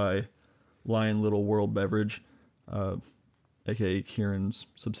acquisition by Lion Little World Beverage, aka Kieran's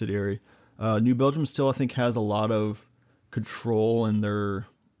subsidiary, New Belgium still, I think, has a lot of control in their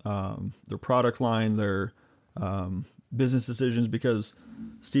product line, their business decisions, because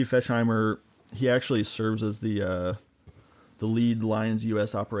Steve Fetchheimer, he actually serves as the lead Lions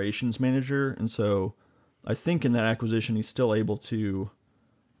U.S. operations manager, and so I think in that acquisition he's still able to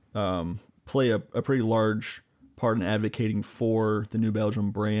play a pretty large part in advocating for the New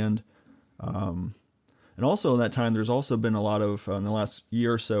Belgium brand. And also in that time, there's also been a lot of, in the last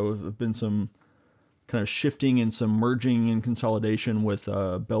year or so, have been some kind of shifting and some merging and consolidation with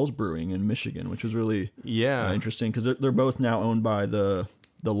Bell's Brewing in Michigan, which was really interesting because they're both now owned by the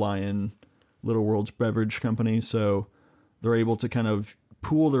Lion Little World's Beverage Company. So they're able to kind of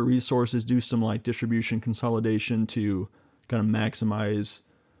pool their resources, do some like distribution consolidation to kind of maximize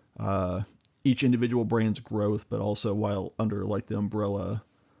each individual brand's growth, but also while under like the umbrella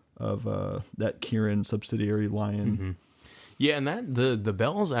of that Kieran subsidiary Lion. Mm-hmm. Yeah, and that the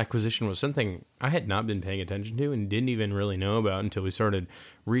Bell's acquisition was something I had not been paying attention to and didn't even really know about until we started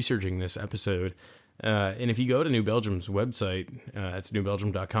researching this episode. And if you go to New Belgium's website, it's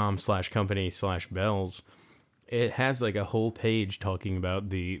newbelgium.com/company/Bells, it has like a whole page talking about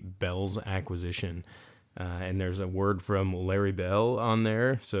the Bell's acquisition. And there's a word from Larry Bell on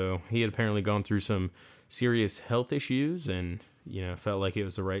there. So he had apparently gone through some serious health issues and, felt like it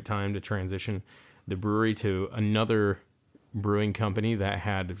was the right time to transition the brewery to another brewing company that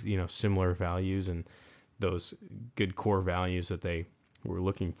had, similar values and those good core values that they were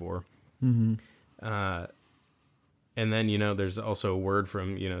looking for. Mm-hmm. And then, there's also a word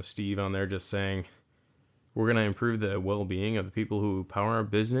from, Steve on there just saying, we're going to improve the well-being of the people who power our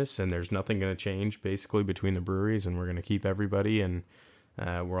business, and there's nothing going to change basically between the breweries, and we're going to keep everybody, and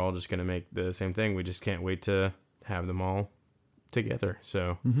we're all just going to make the same thing. We just can't wait to have them all together.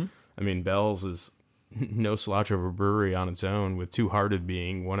 So, I mean, Bell's is no slouch of a brewery on its own, with Two Hearted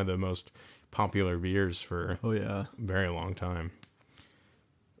being one of the most popular beers for a very long time.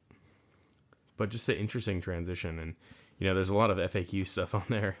 But just an interesting transition, and, there's a lot of FAQ stuff on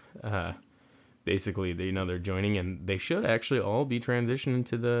there. Basically, they're joining, and they should actually all be transitioning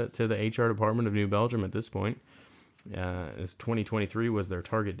to the HR department of New Belgium at this point. As 2023 was their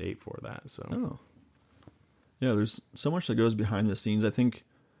target date for that. So, yeah, there's so much that goes behind the scenes. I think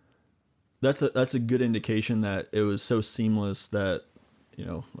that's a good indication that it was so seamless that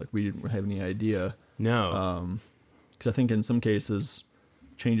like we didn't have any idea. No, because I think in some cases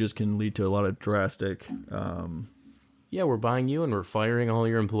changes can lead to a lot of drastic. Yeah, we're buying you and we're firing all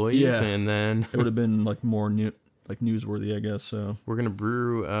your employees, and then it would have been like more newsworthy, I guess. So we're gonna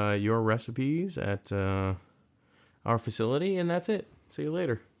brew your recipes at our facility, and that's it. See you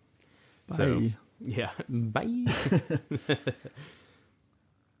later. Bye. So, yeah, bye.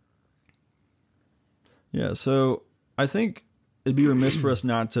 Yeah, so I think it'd be remiss for us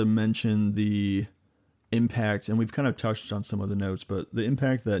not to mention the impact, and we've kind of touched on some of the notes, but the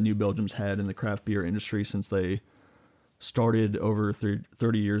impact that New Belgium's had in the craft beer industry since they started over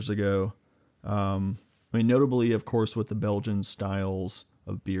 30 years ago. I mean, notably, of course, with the Belgian styles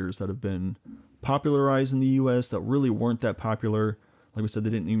of beers that have been popularized in the U.S. that really weren't that popular. Like we said,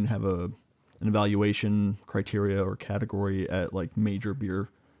 they didn't even have an evaluation criteria or category at like major beer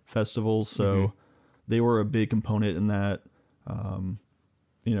festivals. So they were a big component in that.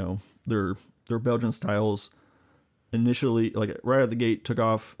 Their Belgian styles initially, like right out of the gate, took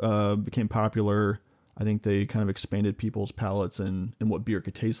off, became popular. I think they kind of expanded people's palates and what beer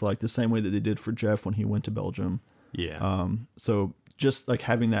could taste like, the same way that they did for Jeff when he went to Belgium. Yeah. So just like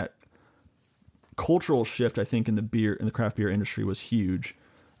having that cultural shift, I think in the craft beer industry was huge.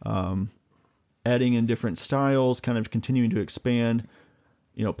 Adding in different styles, kind of continuing to expand,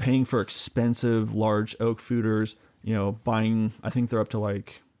 paying for expensive large oak foeders, buying, I think they're up to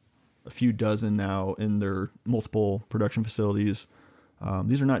like a few dozen now in their multiple production facilities.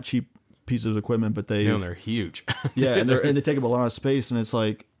 These are not cheap pieces of equipment, but they're huge. Yeah, and they take up a lot of space, and it's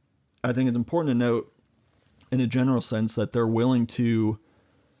like, I think it's important to note in a general sense that they're willing to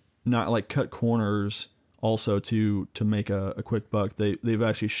not like cut corners also to make a quick buck. They've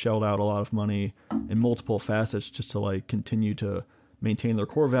actually shelled out a lot of money in multiple facets just to like continue to maintain their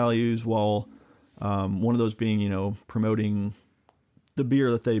core values, while one of those being, promoting the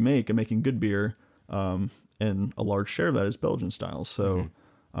beer that they make and making good beer. And a large share of that is Belgian styles. So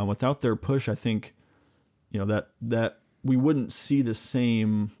without their push, I think, that we wouldn't see the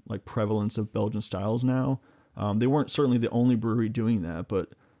same like prevalence of Belgian styles now. They weren't certainly the only brewery doing that, but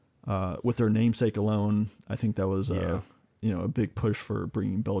with their namesake alone, I think that was a big push for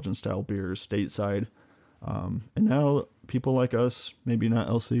bringing Belgian style beers stateside. And now people like us, maybe not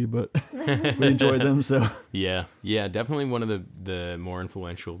LC, but we enjoy them. So yeah, definitely one of the more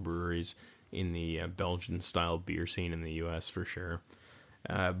influential breweries in the Belgian style beer scene in the U.S. for sure.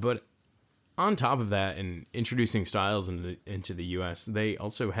 But on top of that, and introducing styles into the U.S., they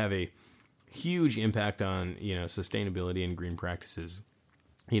also have a huge impact on sustainability and green practices.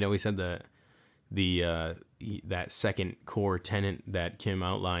 We said that second core tenet that Kim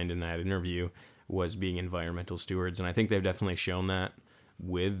outlined in that interview was being environmental stewards, and I think they've definitely shown that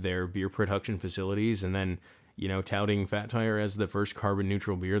with their beer production facilities, and then touting Fat Tire as the first carbon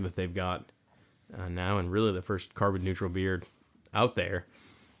neutral beer that they've got now, and really the first carbon neutral beer out there.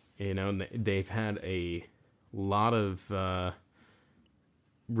 They've had a lot of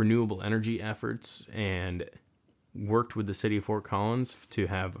renewable energy efforts and worked with the city of Fort Collins to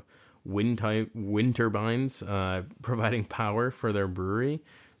have wind turbines providing power for their brewery.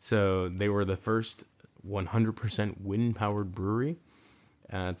 So they were the first 100% wind-powered brewery.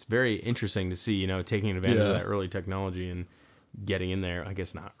 It's very interesting to see, taking advantage of that early technology and getting in there. I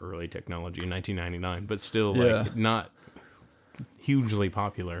guess not early technology in 1999, but still not hugely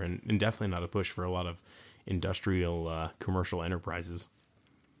popular and definitely not a push for a lot of industrial commercial enterprises.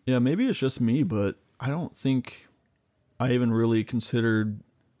 Yeah, maybe it's just me, but I don't think I even really considered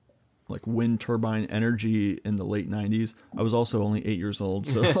like wind turbine energy in the late 90s. I was also only 8 years old.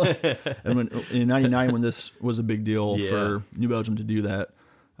 So and in 99, when this was a big deal for New Belgium to do that,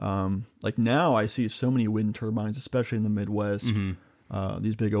 like now I see so many wind turbines, especially in the Midwest.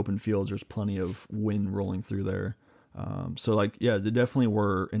 These big open fields, there's plenty of wind rolling through there. So like, yeah, they definitely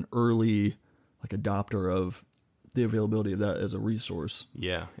were an early like adopter of the availability of that as a resource.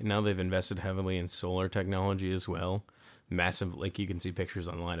 Yeah. And now they've invested heavily in solar technology as well. Massive, like you can see pictures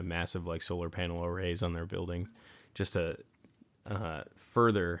online of massive like solar panel arrays on their building, just to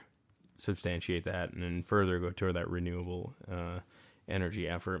further substantiate that and then further go toward that renewable energy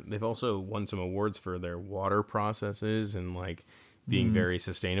effort. They've also won some awards for their water processes and like being very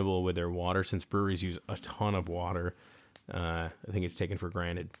sustainable with their water, since breweries use a ton of water. I think it's taken for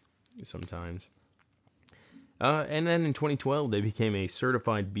granted sometimes. And then in 2012, they became a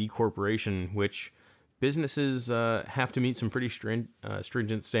certified B Corporation, which businesses have to meet some pretty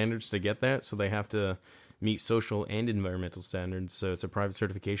stringent standards to get that. So they have to meet social and environmental standards. So it's a private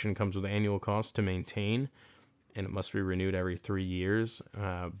certification, comes with annual costs to maintain, and it must be renewed every 3 years.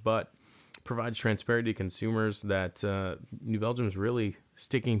 But provides transparency to consumers that New Belgium is really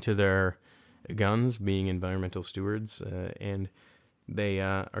sticking to their guns, being environmental stewards, and they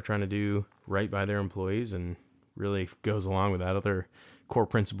are trying to do right by their employees, and really goes along with that other core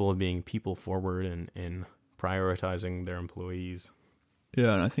principle of being people forward and prioritizing their employees.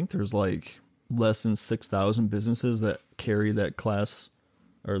 Yeah, and I think there's like less than 6,000 businesses that carry that class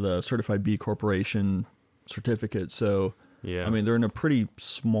or the certified B Corporation certificate. So, yeah, I mean, they're in a pretty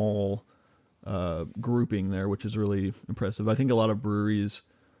small grouping there, which is really impressive. I think a lot of breweries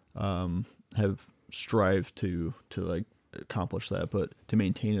have strived to like accomplish that, but to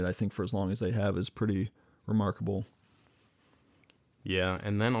maintain it, I think for as long as they have, is pretty remarkable. Yeah,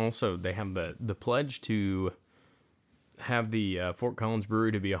 and then also they have the pledge to have the Fort Collins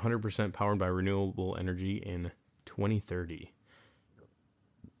Brewery to be 100% powered by renewable energy in 2030.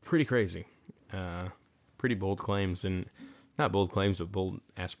 Pretty crazy. Pretty bold claims, and not bold claims, but bold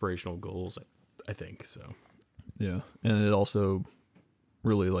aspirational goals, I think. So, yeah, and it also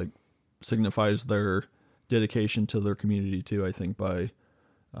really like signifies their dedication to their community too. I think by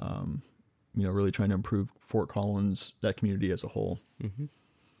really trying to improve Fort Collins, that community as a whole. Mm-hmm.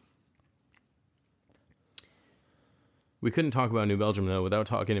 We couldn't talk about New Belgium, though, without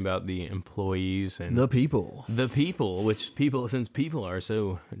talking about the employees and The people, since people are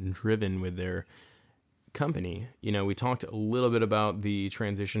so driven with their company. We talked a little bit about the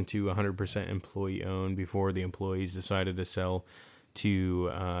transition to 100% employee owned before the employees decided to sell to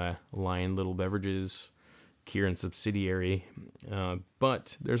Lion Little Beverages, Kieran subsidiary.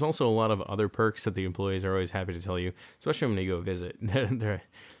 But there's also a lot of other perks that the employees are always happy to tell you, especially when they go visit.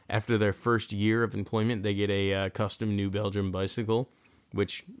 After their first year of employment, they get a custom New Belgium bicycle,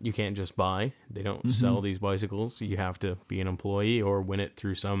 which you can't just buy. They don't sell these bicycles. You have to be an employee or win it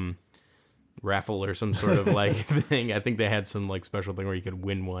through some raffle or some sort of thing. I think they had some special thing where you could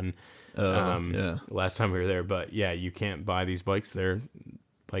win one last time we were there. But yeah, you can't buy these bikes. They're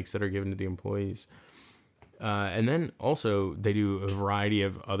bikes that are given to the employees. And then also they do a variety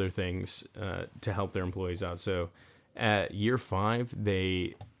of other things to help their employees out. So at year 5,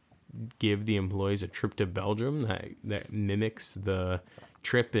 they give the employees a trip to Belgium that mimics the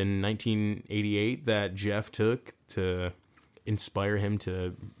trip in 1988 that Jeff took to inspire him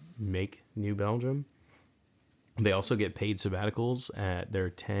to make New Belgium. They also get paid sabbaticals at their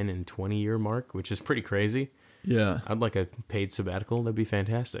 10 and 20 year mark, which is pretty crazy. Yeah. I'd like a paid sabbatical. That'd be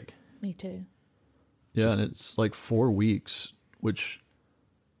fantastic. Me too. Yeah, and it's 4 weeks, which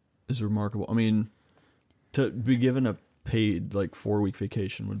is remarkable. I mean, to be given a paid 4-week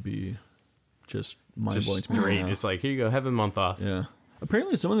vacation would be just mind-blowing to me. Great. It's here you go, have a month off. Yeah.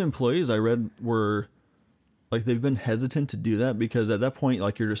 Apparently some of the employees I read were they've been hesitant to do that because at that point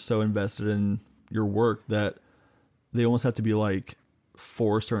you're just so invested in your work that they almost have to be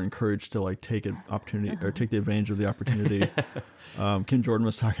forced or encouraged to take an opportunity or take the advantage of the opportunity. Kim Jordan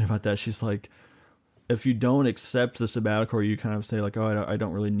was talking about that. She's like, if you don't accept the sabbatical, or you kind of say oh, I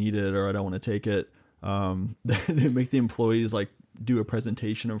don't really need it or I don't want to take it, they make the employees do a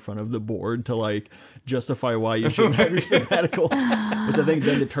presentation in front of the board to justify why you shouldn't have your sabbatical, which I think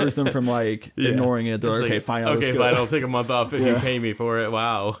then deters them from ignoring it. They're okay, fine, I'll fine, I'll take a month off if you pay me for it.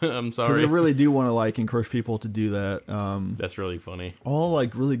 Wow, I'm sorry. Because they really do want to encourage people to do that. That's really funny. All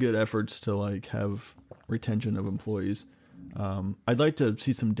really good efforts to have retention of employees. I'd like to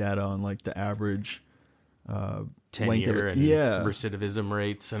see some data on the average tenure and recidivism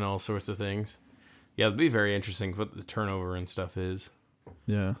rates and all sorts of things. Yeah, it'd be very interesting what the turnover and stuff is.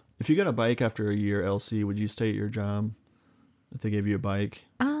 Yeah. If you got a bike after a year, LC, would you stay at your job if they gave you a bike?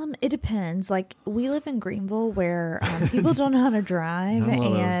 It depends. We live in Greenville where people don't know how to drive,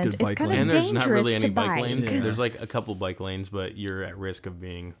 and it's kind of dangerous to bike. And there's not really any bike lanes. Yeah. There's a couple bike lanes, but you're at risk of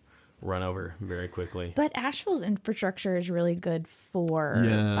being run over very quickly. But Asheville's infrastructure is really good for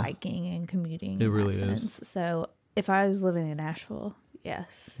biking and commuting. It really is. So if I was living in Asheville,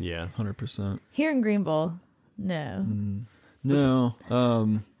 yes. Yeah. 100%. Here in Greenville, no. No.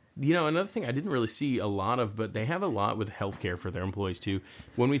 Another thing I didn't really see a lot of, but they have a lot with healthcare for their employees too.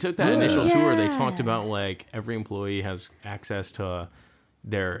 When we took that initial tour, they talked about every employee has access to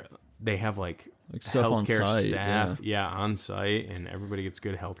they have stuff on healthcare site, staff, on site, and everybody gets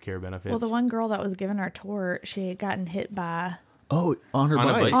good healthcare benefits. Well, the one girl that was given our tour, she had gotten hit by on her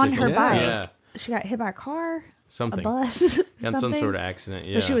bike. On her bike. Yeah. She got hit by a car. Something. A bus. And some sort of accident,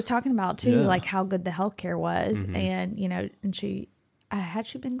 yeah. But she was talking about, too, how good the healthcare was. Mm-hmm. And, and she, had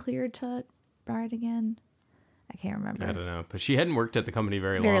she been cleared to ride again? I can't remember. I don't know. But she hadn't worked at the company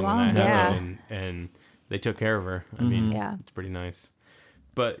very long. And they took care of her. I mean, it's pretty nice.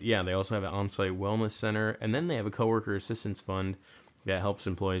 But, yeah, they also have an on-site wellness center. And then they have a coworker assistance fund that helps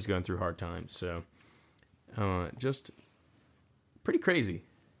employees going through hard times. So, just pretty crazy,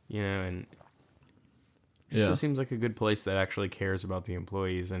 and... It just seems like a good place that actually cares about the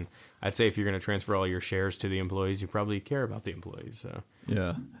employees. And I'd say if you're going to transfer all your shares to the employees, you probably care about the employees. So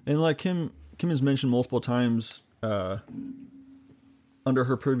yeah. And Kim has mentioned multiple times under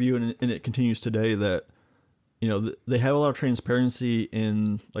her purview, and it continues today, that, they have a lot of transparency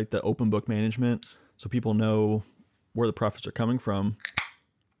in the open book management. So people know where the profits are coming from.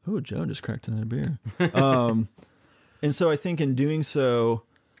 Oh, Joe just cracked another beer. And so I think in doing so,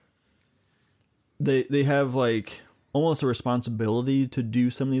 They have almost a responsibility to do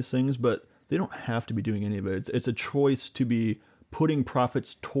some of these things, but they don't have to be doing any of it. It's a choice to be putting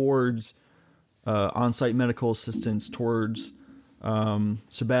profits towards on-site medical assistance, towards paid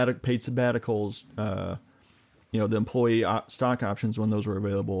sabbaticals, the employee stock options when those were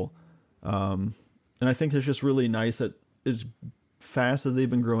available. And I think it's just really nice that as fast as they've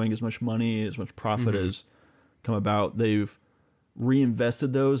been growing, as much money, as much profit has come about, they've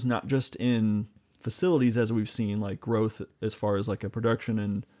reinvested those, not just in facilities, as we've seen growth as far as a production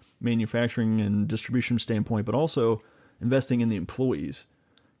and manufacturing and distribution standpoint, but also investing in the employees.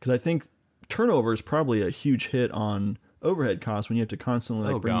 Because I think turnover is probably a huge hit on overhead costs when you have to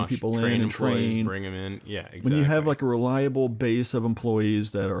constantly bring new people in and train. Bring them in. Yeah, exactly. When you have like a reliable base of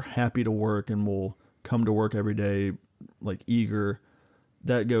employees that are happy to work and will come to work every day, like eager,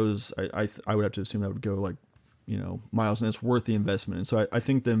 that goes, I would have to assume that would go like, miles, and it's worth the investment. And so I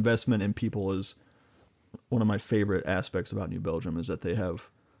think the investment in people is one of my favorite aspects about New Belgium, is that they have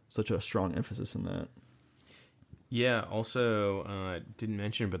such a strong emphasis in that. Yeah, also, didn't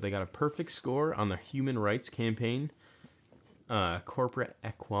mention, but they got a perfect score on the Human Rights Campaign Corporate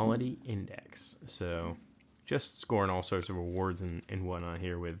Equality Index. So just scoring all sorts of awards and whatnot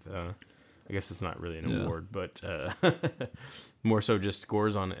here with, I guess it's not really an award, but more so just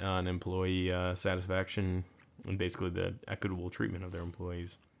scores on employee satisfaction and basically the equitable treatment of their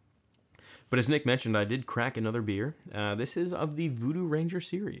employees. But as Nick mentioned, I did crack another beer. This is of the Voodoo Ranger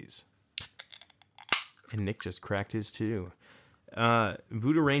series. And Nick just cracked his too.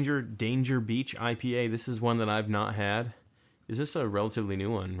 Voodoo Ranger Danger Beach IPA. This is one that I've not had. Is this a relatively new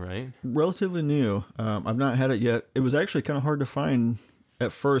one, right? Relatively new. I've not had it yet. It was actually kind of hard to find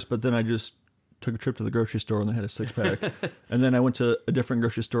at first, but then I just took a trip to the grocery store and they had a 6-pack. And then I went to a different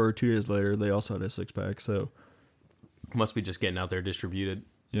grocery store 2 days later. They also had a 6-pack. So must be just getting out there distributed.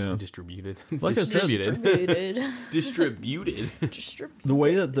 Yeah. Distributed. Like distributed. I Distributed. Distributed. The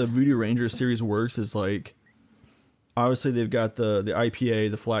way that the Voodoo Ranger series works is like, obviously they've got the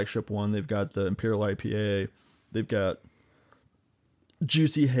IPA, the flagship one. They've got the Imperial IPA. They've got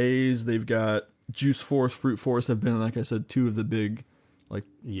Juicy Haze. They've got Juice Force, Fruit Force have been, like I said, 2 of the big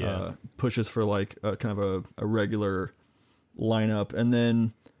pushes for like kind of a regular lineup. And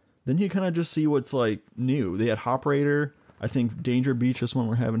then you kind of just see what's like new. They had Hop Raider. I think Danger Beach, this one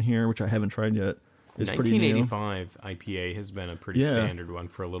we're having here, which I haven't tried yet, is pretty new. 1985 IPA has been a pretty standard one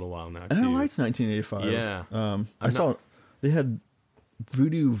for a little while now, too. And I liked 1985. Yeah. I saw they had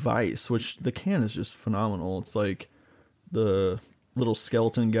Voodoo Vice, which the can is just phenomenal. It's like the little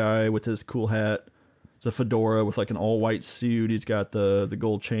skeleton guy with his cool hat. It's a fedora with like an all-white suit. He's got the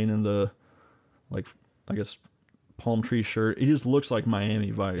gold chain and the, like, I guess, palm tree shirt. He just looks like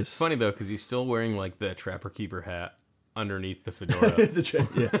Miami Vice. It's funny, though, because he's still wearing, like, the Trapper Keeper hat underneath the fedora.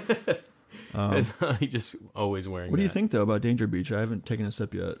 He's just always wearing What do you think, though, about Danger Beach? I haven't taken a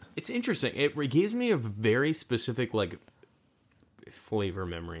sip yet. It's interesting. It gives me a very specific, like, flavor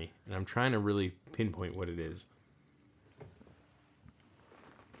memory, and I'm trying to really pinpoint what it is.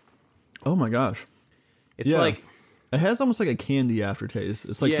 Oh, my gosh. It's like... It has almost like a candy aftertaste.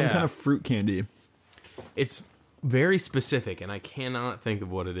 It's like some kind of fruit candy. It's very specific, and I cannot think of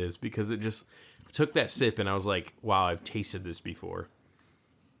what it is, because it just... took that sip and I was like, wow, I've tasted this before.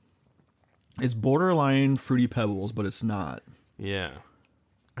 It's borderline Fruity Pebbles, but it's not. Yeah.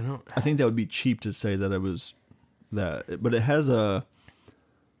 I think that would be cheap to say that it was that. But it has either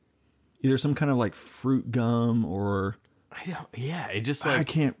some kind of like fruit gum or... it just like... I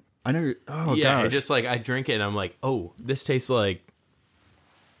can't... I know... Oh, yeah, gosh. it just like, I drink it and I'm like, oh, this tastes like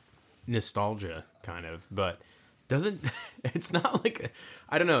nostalgia, kind of, but... it's not like,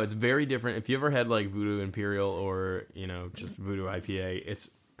 I don't know, it's very different. If you ever had like Voodoo Imperial or, just Voodoo IPA, it's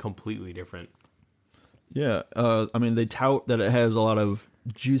completely different. Yeah, I mean, they tout that it has a lot of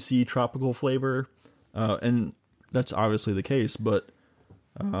juicy tropical flavor, and that's obviously the case, but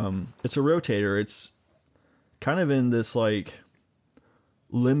it's a rotator. It's kind of in this like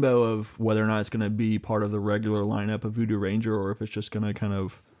limbo of whether or not it's going to be part of the regular lineup of Voodoo Ranger or if it's just going to kind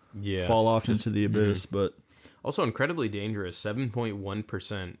of fall off into the abyss, but... Also incredibly dangerous,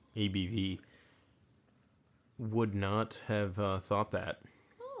 7.1% ABV. Would not have thought that.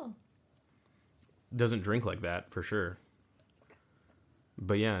 Oh. Doesn't drink like that, for sure.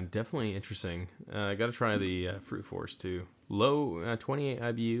 But yeah, definitely interesting. I got to try the Fruit Force, too. Low, 28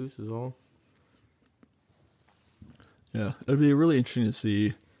 IBUs is all. Yeah, it'd be really interesting to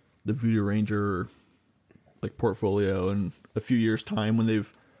see the Voodoo Ranger like portfolio in a few years' time when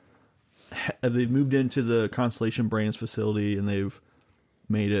they've moved into the Constellation Brands facility and they've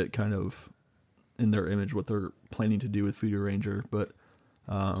made it kind of in their image what they're planning to do with Voodoo Ranger. But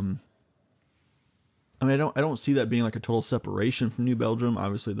I mean, I don't see that being like a total separation from New Belgium.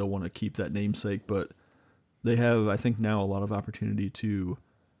 Obviously, they'll want to keep that namesake, but they have, I think, now a lot of opportunity to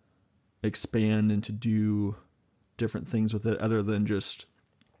expand and to do different things with it other than just,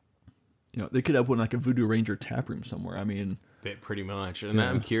 they could open like a Voodoo Ranger tap room somewhere. I mean... Pretty much. And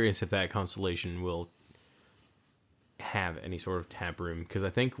I'm curious if that Constellation will have any sort of tap room, because I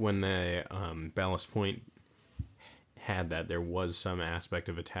think when the Ballast Point had that, there was some aspect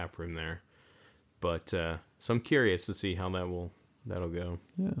of a tap room there. But so I'm curious to see how that will That'll go.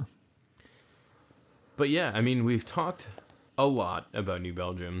 Yeah. But yeah, I mean, we've talked a lot about New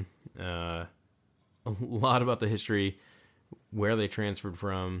Belgium, a lot about the history, where they transferred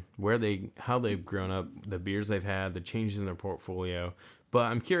from, how they've grown up, the beers they've had, the changes in their portfolio.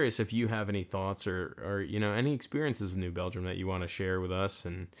 But I'm curious if you have any thoughts or any experiences with New Belgium that you want to share with us,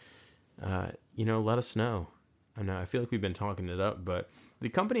 and let us know. I feel like we've been talking it up, but the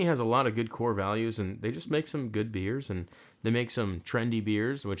company has a lot of good core values, and they just make some good beers, and they make some trendy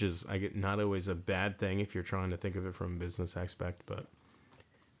beers, which is not always a bad thing if you're trying to think of it from a business aspect. But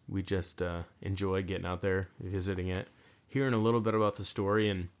we just enjoy getting out there, visiting it, hearing a little bit about the story,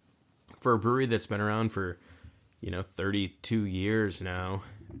 and for a brewery that's been around for 32 years now,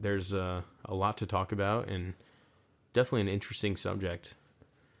 there's a lot to talk about, and definitely an interesting subject.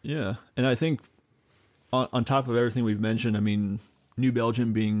 Yeah, and I think on top of everything we've mentioned, I mean, New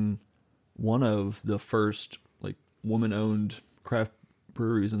Belgium being one of the first woman-owned craft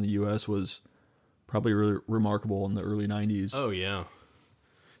breweries in the U.S. was probably really remarkable in the early 90s. Oh, yeah.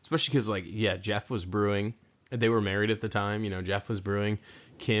 Especially because, Jeff was brewing. They were married at the time. Jeff was brewing.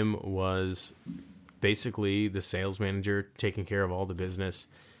 Kim was basically the sales manager, taking care of all the business,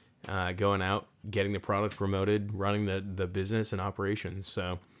 going out, getting the product promoted, running the business and operations.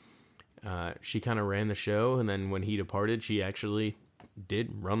 So she kind of ran the show, and then when he departed, she actually did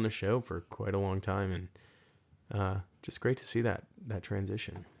run the show for quite a long time, and just great to see that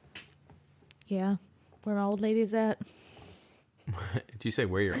transition. Yeah. Where my old lady's at. Did you say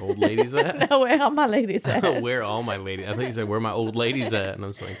where your old lady's at? No, where all my ladies at. Where all my ladies? I thought you said where my old lady's at, and I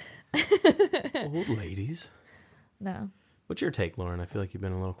was like, old ladies? No. What's your take, Lauren? I feel like you've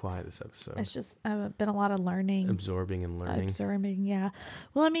been a little quiet this episode. It's just been a lot of learning. Absorbing and learning. Yeah.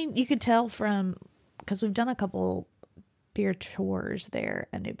 Well, I mean, you could tell because we've done a couple beer tours there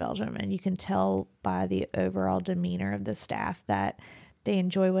in New Belgium, and you can tell by the overall demeanor of the staff that they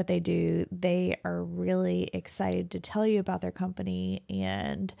enjoy what they do. They are really excited to tell you about their company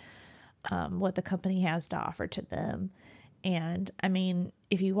and what the company has to offer to them. And I mean,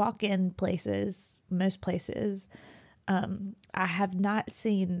 if you walk in most places, I have not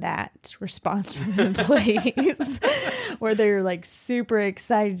seen that response from employees where they're super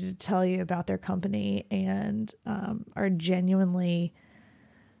excited to tell you about their company and are genuinely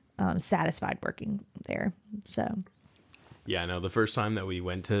satisfied working there. So. Yeah, no, the first time that we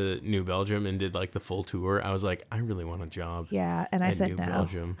went to New Belgium and did the full tour, I was like, I really want a job. Yeah, and I said New no.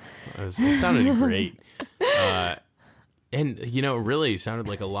 Belgium. It sounded great. And, it really sounded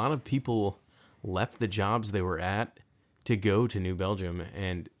like a lot of people left the jobs they were at to go to New Belgium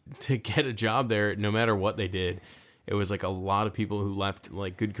and to get a job there, no matter what they did. It was a lot of people who left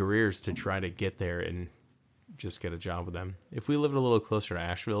good careers to try to get there and just get a job with them. If we lived a little closer to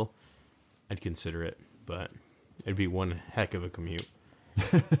Asheville, I'd consider it, but it'd be one heck of a commute.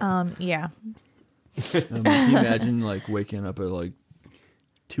 Yeah. Can you imagine waking up at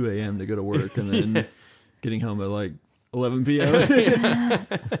 2 a.m. to go to work and then getting home at 11 p.m.?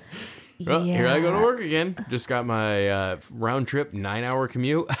 Well, here I go to work again. Just got my round trip 9-hour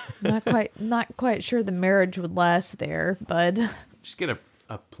commute. Not quite sure the marriage would last there, but just get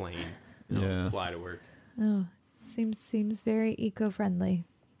a plane. Fly to work. Oh, seems very eco-friendly.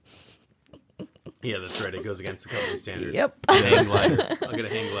 Yeah, that's right. It goes against the company standards. Yep. Hang glider. I'll get a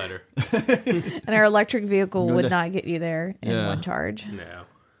hang glider. And our electric vehicle would not get you there in one charge. No.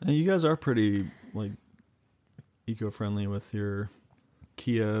 And you guys are pretty eco-friendly with your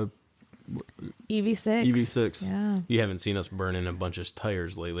Kia EV6. EV6. Yeah. You haven't seen us burning a bunch of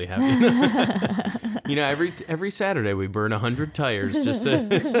tires lately, have you? Every Saturday we burn 100 tires just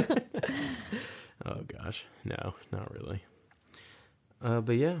to. Oh gosh, no, not really.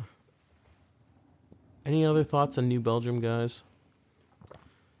 But yeah. Any other thoughts on New Belgium, guys?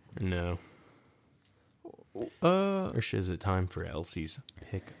 No. Or is it time for Elsie's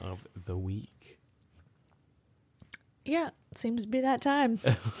pick of the week? Yeah, seems to be that time.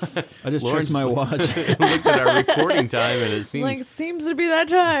 I just checked my watch. Looked at our recording time, and it seems to be that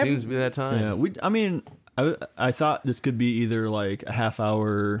time. Seems to be that time. Yeah, I thought this could be either a half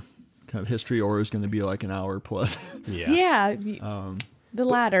hour kind of history, or it was going to be an hour plus. Yeah. Yeah. The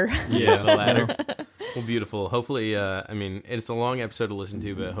latter. Yeah, the latter. Well, beautiful. Hopefully, it's a long episode to listen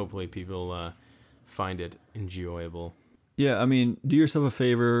to, but hopefully people find it enjoyable. Yeah, do yourself a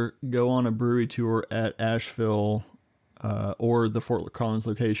favor, go on a brewery tour at Asheville or the Fort Collins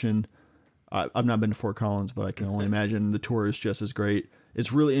location. I've not been to Fort Collins, but I can only imagine the tour is just as great.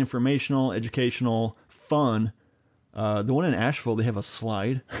 It's really informational, educational, fun. The one in Asheville, they have a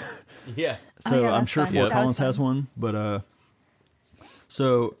slide. Yeah. So I'm sure Fort Collins has one, but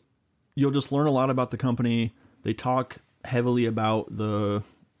so you'll just learn a lot about the company. They talk heavily about the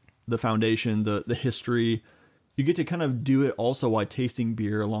foundation, the history. You get to kind of do it also while tasting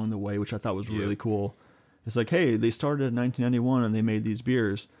beer along the way, which I thought was really cool. It's like, hey, they started in 1991 and they made these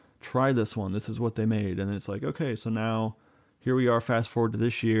beers. Try this one. This is what they made. And it's like, okay, so now here we are, fast forward to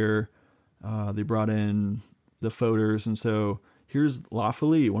this year. They brought in the Foders, and so here's La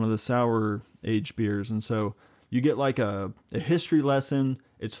Folie, one of the sour aged beers. And so you get like a history lesson.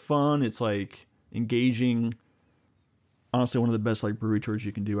 It's fun. It's like engaging. Honestly, one of the best like brewery tours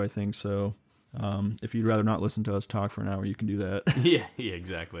you can do, I think. So if you'd rather not listen to us talk for an hour, you can do that. Yeah,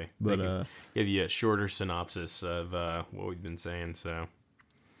 exactly. But give you a shorter synopsis of what we've been saying. So,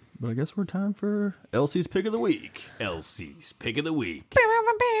 but I guess we're time for Elsie's Pick of the Week. Elsie's Pick of the Week.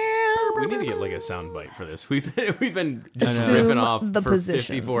 We need to get like a sound bite for this. We've been just Assume ripping off the for positions.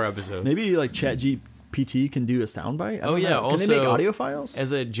 54 episodes. Maybe like ChatGPT can do a soundbite. Oh yeah, know. Can also they make audio files?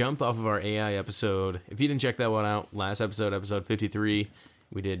 As a jump off of our AI episode, if you didn't check that one out, last episode 53,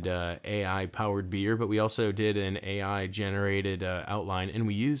 we did AI powered beer, but we also did an AI generated outline, and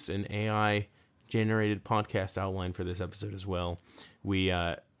we used an AI generated podcast outline for this episode as well. We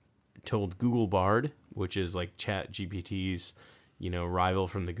told Google Bard, which is like ChatGPT's rival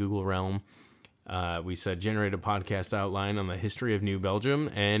from the Google realm. We said generate a podcast outline on the history of New Belgium,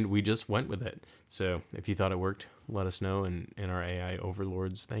 and we just went with it. So if you thought it worked, let us know, and our AI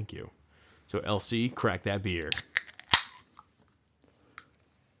overlords, thank you. So LC, crack that beer.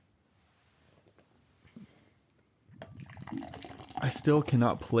 I still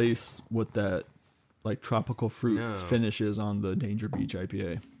cannot place what that like tropical fruit finish is on the Danger Beach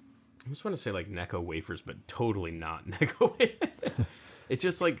IPA. I just want to say like Necco wafers, but totally not Necco wafers. It's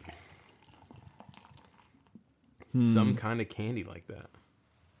just like some kind of candy like that.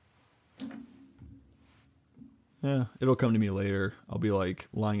 Yeah, it'll come to me later. I'll be like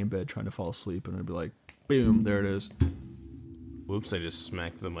lying in bed trying to fall asleep, and it'll be like, boom, there it is. Whoops, I just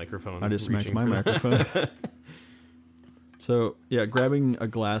smacked the microphone. I just smacked my microphone. So, yeah, grabbing a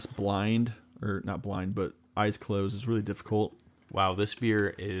glass blind, or not blind, but eyes closed is really difficult. Wow, this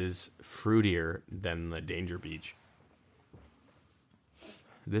beer is fruitier than the Danger Beach.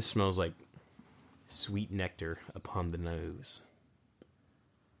 This smells like sweet nectar upon the nose.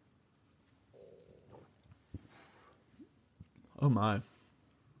 Oh, my.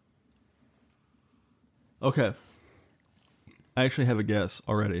 Okay. I actually have a guess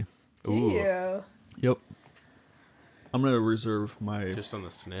already. Ooh. Yeah. Yep. I'm going to reserve my... Just on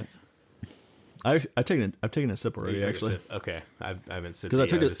the sniff? I've taken a sip already, actually. Okay, I haven't sipped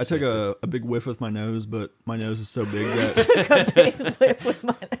Because it yet. I took a big whiff with my nose, but my nose is so big that...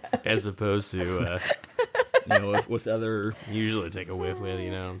 As opposed to... with other... Usually take a whiff with,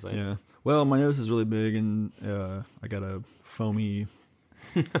 you know what I'm saying? Yeah. Well, my nose is really big, and I got a foamy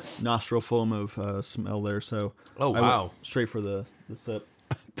nostril foam of smell there, so... Oh, I wow. went straight for the sip.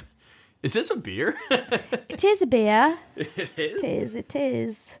 Is this a beer? It is a beer. It is? It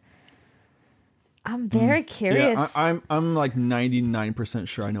is. I'm very curious. Yeah, I'm like 99%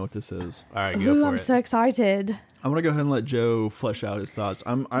 sure I know what this is. All right, go Ooh, for I'm it. so excited. I'm gonna go ahead and let Joe flesh out his thoughts.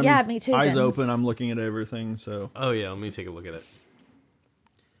 I'm Yeah, me too, Eyes then. open. I'm looking at everything. So Oh, yeah, let me take a look at it.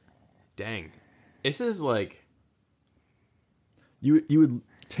 Dang. This is like... you would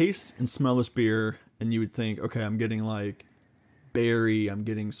taste and smell this beer, and you would think, okay, I'm getting like berry. I'm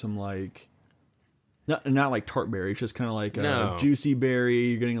getting some like not like tart berry. It's just kind of like a juicy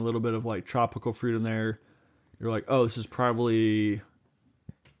berry. You're getting a little bit of like tropical fruit in there. You're like, oh, this is probably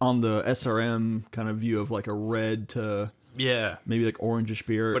on the SRM kind of view of like a red to maybe like orangish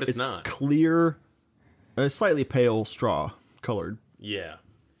beer. But it's not. Clear, slightly pale straw colored. Yeah.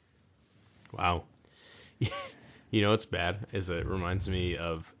 Wow. You know what's bad? Is it reminds me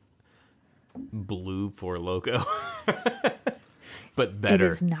of Blue for Loco. But better.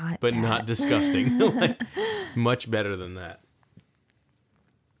 It is not but that. not disgusting. Like, much better than that.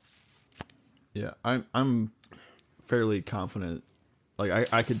 Yeah, I'm fairly confident.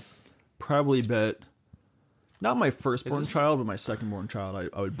 Like I could probably bet not my firstborn child, but my secondborn child.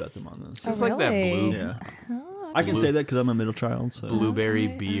 I would bet them on this. It's like that blue Yeah, I can say that because I'm a middle child. So blueberry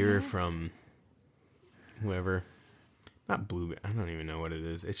beer from whoever. Not blueberry. I don't even know what it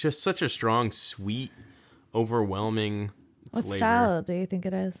is. It's just such a strong, sweet, overwhelming What flavor. style do you think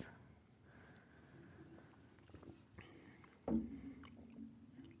it is?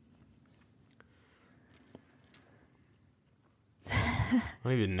 I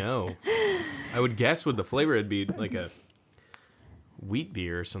don't even know. I would guess with the flavor it'd be like a wheat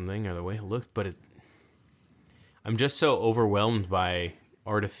beer or something, or the way it looks, but I'm just so overwhelmed by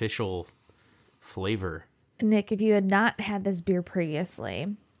artificial flavor. Nick, if you had not had this beer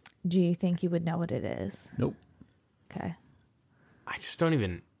previously, do you think you would know what it is? nope. Okay. I just don't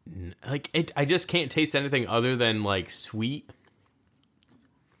even like it. I just can't taste anything other than like sweet.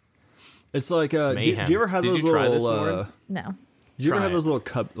 It's like, do you Mayhem. ever have Did those you try little, this, Lauren? No. do you ever Try have it. those little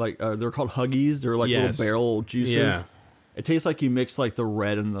cup, like, they're called Huggies. They're like Yes. little barrel juices. Yeah. It tastes like you mix like the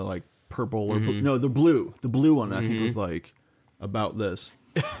red and the like purple or no, the blue. The blue one I think was like about this.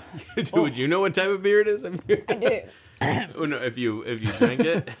 Dude, would you know what type of beer it is? I do. Oh, no, if you drink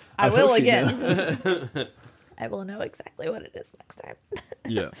it, I will hope you again. I will know exactly what it is next time.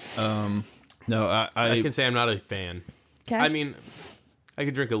 Yeah. No, I can say I'm not a fan. Okay. I mean, I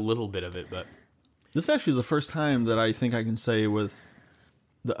could drink a little bit of it, but this actually is the first time that I think I can say with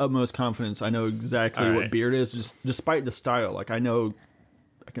the utmost confidence I know exactly All what right. beer it is, just despite the style. Like I know,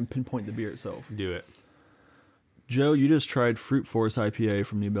 I can pinpoint the beer itself. do it. Joe, you just tried Fruit Force IPA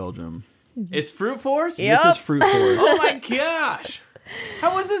from New Belgium. It's Fruit Force? Yep. This is Fruit Force. Oh my gosh.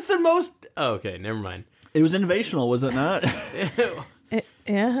 How was this the most... Oh, okay, never mind. It was innovational, was it not?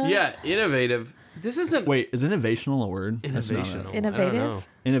 Yeah. Yeah, innovative. This isn't... Wait, is innovational a word? That's not it. Innovational. I Innovative? don't know.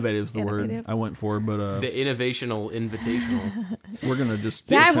 Innovative is the Innovative. word I went for, but The innovational invitational. we're gonna just.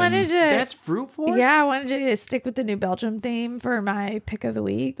 Yeah, I pretend- wanted to. That's Fruit Force? Yeah, I wanted to stick with the New Belgium theme for my pick of the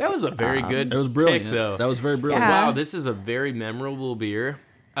week. That was a very good It was brilliant. pick, though. That was very brilliant. Yeah. Wow, this is a very memorable beer.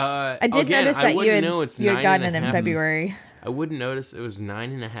 I did again, notice I that wouldn't you know had, it's you had gotten it in 9.5. February. I wouldn't notice it was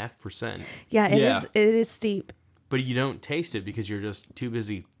 9.5%. Yeah, it is. Yeah. It is steep. But you don't taste it because you're just too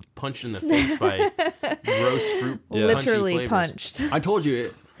busy punched in the face by gross fruit. Yeah. Literally punchy flavors. punched. I told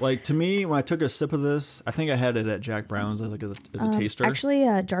you, like to me, when I took a sip of this, I think I had it at Jack Brown's like as a taster. Actually,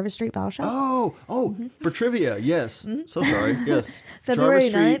 Jarvis Street Bottle Shop. Oh, for trivia, yes. So sorry, yes. February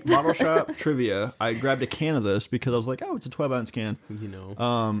Jarvis Street 9th. Bottle Shop trivia. I grabbed a can of this because I was like, oh, it's a 12-ounce can. You know.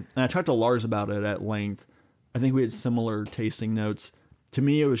 And I talked to Lars about it at length. I think we had similar tasting notes. To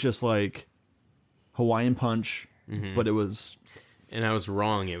me, it was just like Hawaiian Punch, but it was And I was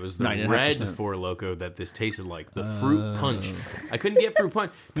wrong. It was the 9.5%. red Four Loko that this tasted like. The fruit punch. I couldn't get fruit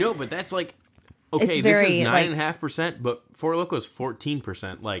punch. No, but that's like... Okay, It's this very, is like- 9.5%, but Four Loko is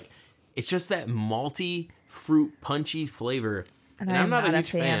 14%. Like, it's just that malty, fruit punchy flavor. And I'm not a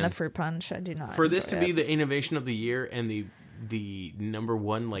huge fan of fruit punch. I do not. For this to enjoy be it. the innovation of the year and the number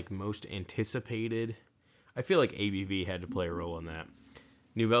one, like, most anticipated... I feel like ABV had to play a role in that.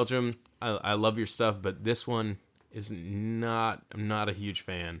 New Belgium, I love your stuff, but this one is not... I'm not a huge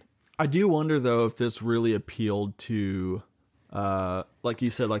fan. I do wonder though if this really appealed to, like you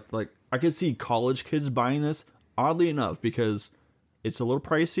said, like I could see college kids buying this. Oddly enough, because it's a little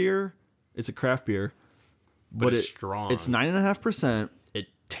pricier, it's a craft beer, But it's strong. It's 9.5%. It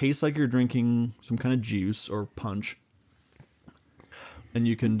tastes like you're drinking some kind of juice or punch, and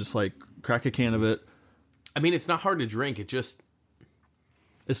you can just like crack a can of it. I mean, it's not hard to drink. It just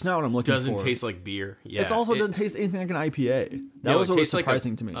It's not what I'm looking doesn't for. taste like beer. Yeah, It also doesn't taste anything like an IPA. That no, was it what was tastes like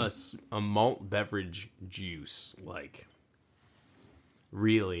surprising to me. a malt beverage juice. Like,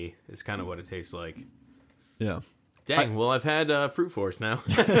 really, is kind of what it tastes like. Yeah. Dang. Well, I've had Fruit Force now.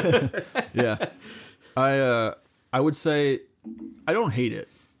 Yeah. I would say I don't hate it.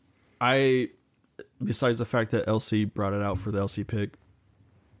 Besides the fact that LC brought it out for the LC pick,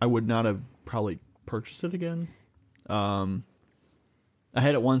 I would not have probably purchased it again. I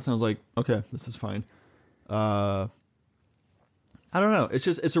had it once and I was like, okay, this is fine. I don't know.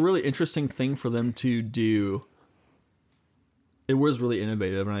 It's a really interesting thing for them to do. It was really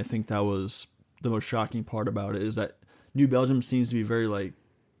innovative, and I think that was the most shocking part about it, is that New Belgium seems to be very like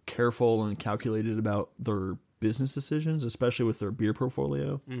careful and calculated about their business decisions, especially with their beer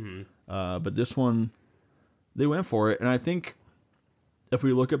portfolio. Mm-hmm. But this one, they went for it, and I think if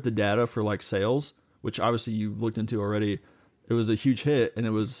we look up the data for like sales, which obviously you looked into already, it was a huge hit, and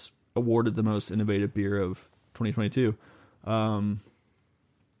it was awarded the most innovative beer of 2022. I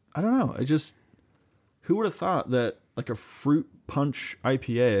don't know. Who would have thought that like a fruit punch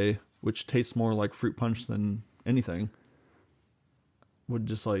IPA, which tastes more like fruit punch than anything, would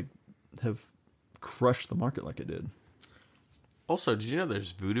just like have crushed the market like it did. Also, did you know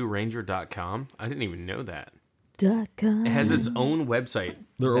there's VoodooRanger.com? I didn't even know that. .com. It has its own website.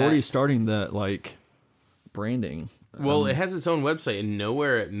 They're that- already starting that like branding. Well, it has its own website, and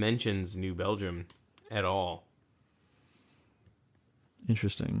nowhere it mentions New Belgium at all.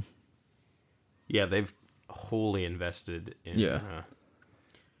 Interesting. Yeah, they've wholly invested in... Yeah.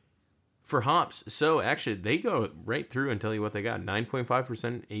 For hops, so actually, they go right through and tell you what they got.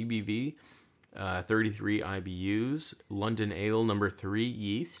 9.5% ABV, 33 IBUs, London Ale number 3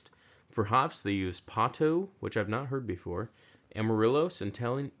 yeast. For hops, they use Pato, which I've not heard before, Amarillo,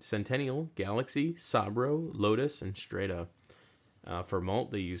 Centennial, Galaxy, Sabro, Lotus, and Strata. For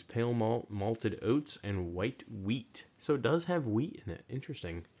malt, they use pale malt, malted oats, and white wheat. So it does have wheat in it.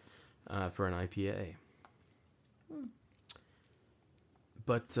 Interesting for an IPA.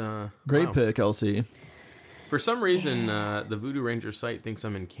 But Great wow. pick, LC. For some reason, the Voodoo Ranger site thinks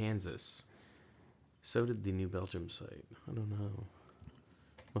I'm in Kansas. So did the New Belgium site. I don't know.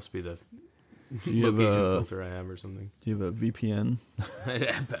 Must be the location filter I have or something. Do you have a VPN?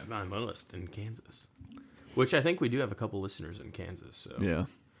 I'm on a list in Kansas. Which I think we do have a couple listeners in Kansas. So Yeah.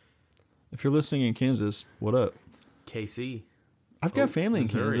 If you're listening in Kansas, what up? KC. I've got family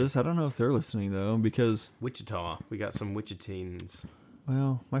Missouri. in Kansas. I don't know if they're listening, though, because... Wichita. We got some Wichitans.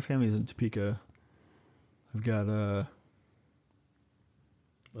 Well, my family's in Topeka. I've got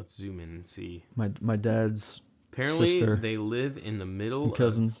Let's zoom in and see. my dad's Apparently, sister they live in the middle and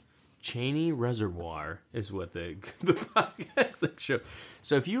cousins. of Cheney Reservoir, is what the podcast thing show.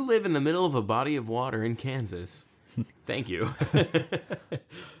 So if you live in the middle of a body of water in Kansas, thank you.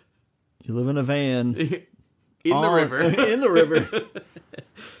 You live in a van. In the river. In the river.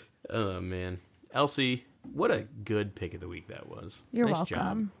 Oh, man. Elsie, what a good pick of the week that was. You're Nice welcome.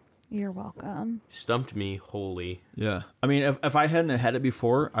 job. You're welcome. Stumped me wholly. Yeah. I mean, if I hadn't had it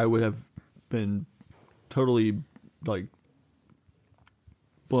before, I would have been totally, like,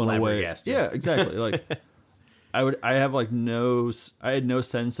 blown away. Flabbergasted. Yeah, exactly. Like, I had no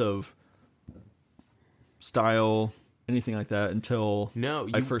sense of style, anything like that until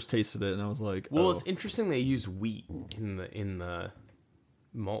I first tasted it, and I was like, well, oh. it's interesting they use wheat in the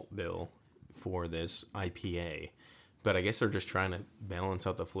malt bill for this IPA, but I guess they're just trying to balance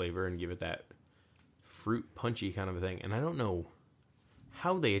out the flavor and give it that fruit punchy kind of a thing. And I don't know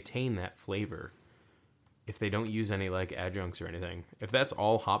how they attain that flavor if they don't use any like adjuncts or anything. If that's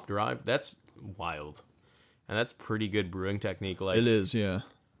all hop derived, that's wild, and that's pretty good brewing technique. Like, It is, yeah.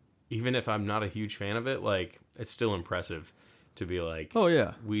 even if I'm not a huge fan of it, like, it's still impressive to be like, Oh,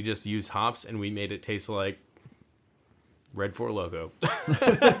 yeah. we just used hops and we made it taste like Red 4 Loco.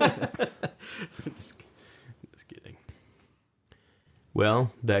 just kidding.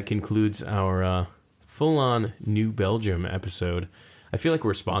 Well, that concludes our full-on New Belgium episode. I feel like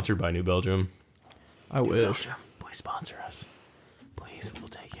we're sponsored by New Belgium. I New wish. Belgium, please sponsor us. Please, we'll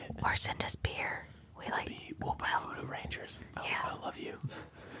take it. Or send us beer. We'll be Voodoo Rangers. I love you.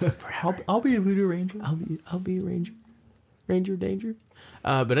 I'll be a Voodoo Ranger. I'll be a ranger. Ranger danger.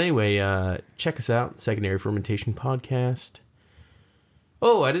 But anyway, check us out. Secondary Fermentation Podcast.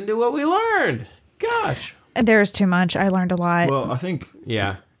 Oh, I didn't do what we learned. Gosh. There's too much. I learned a lot. Well, I think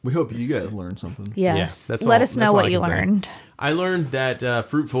Yeah. we hope you guys learned something. Yes. that's Let all- us that's know all what I you can say. learned. I learned that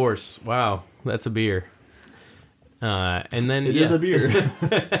Fruit Force. Wow, that's a beer. And then It is a beer.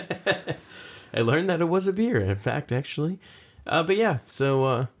 I learned that it was a beer, in fact, actually. But yeah,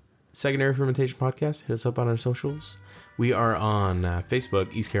 so Secondary Fermentation Podcast, hit us up on our socials. We are on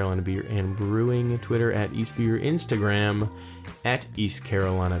Facebook, East Carolina Beer and Brewing, Twitter at East Beer, Instagram at East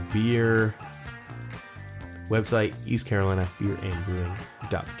Carolina Beer, website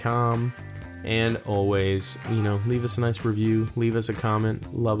eastcarolinabeerandbrewing.com. And always, leave us a nice review, leave us a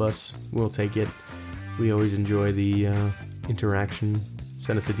comment, love us, we'll take it. We always enjoy the interaction.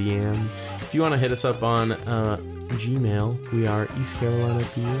 Send us a DM. If you want to hit us up on Gmail, we are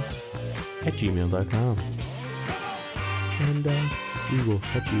eastcarolinabeer@gmail.com. And we will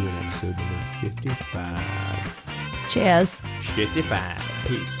catch you in episode number 55. Cheers. 55.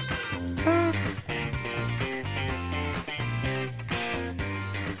 Peace. Bye.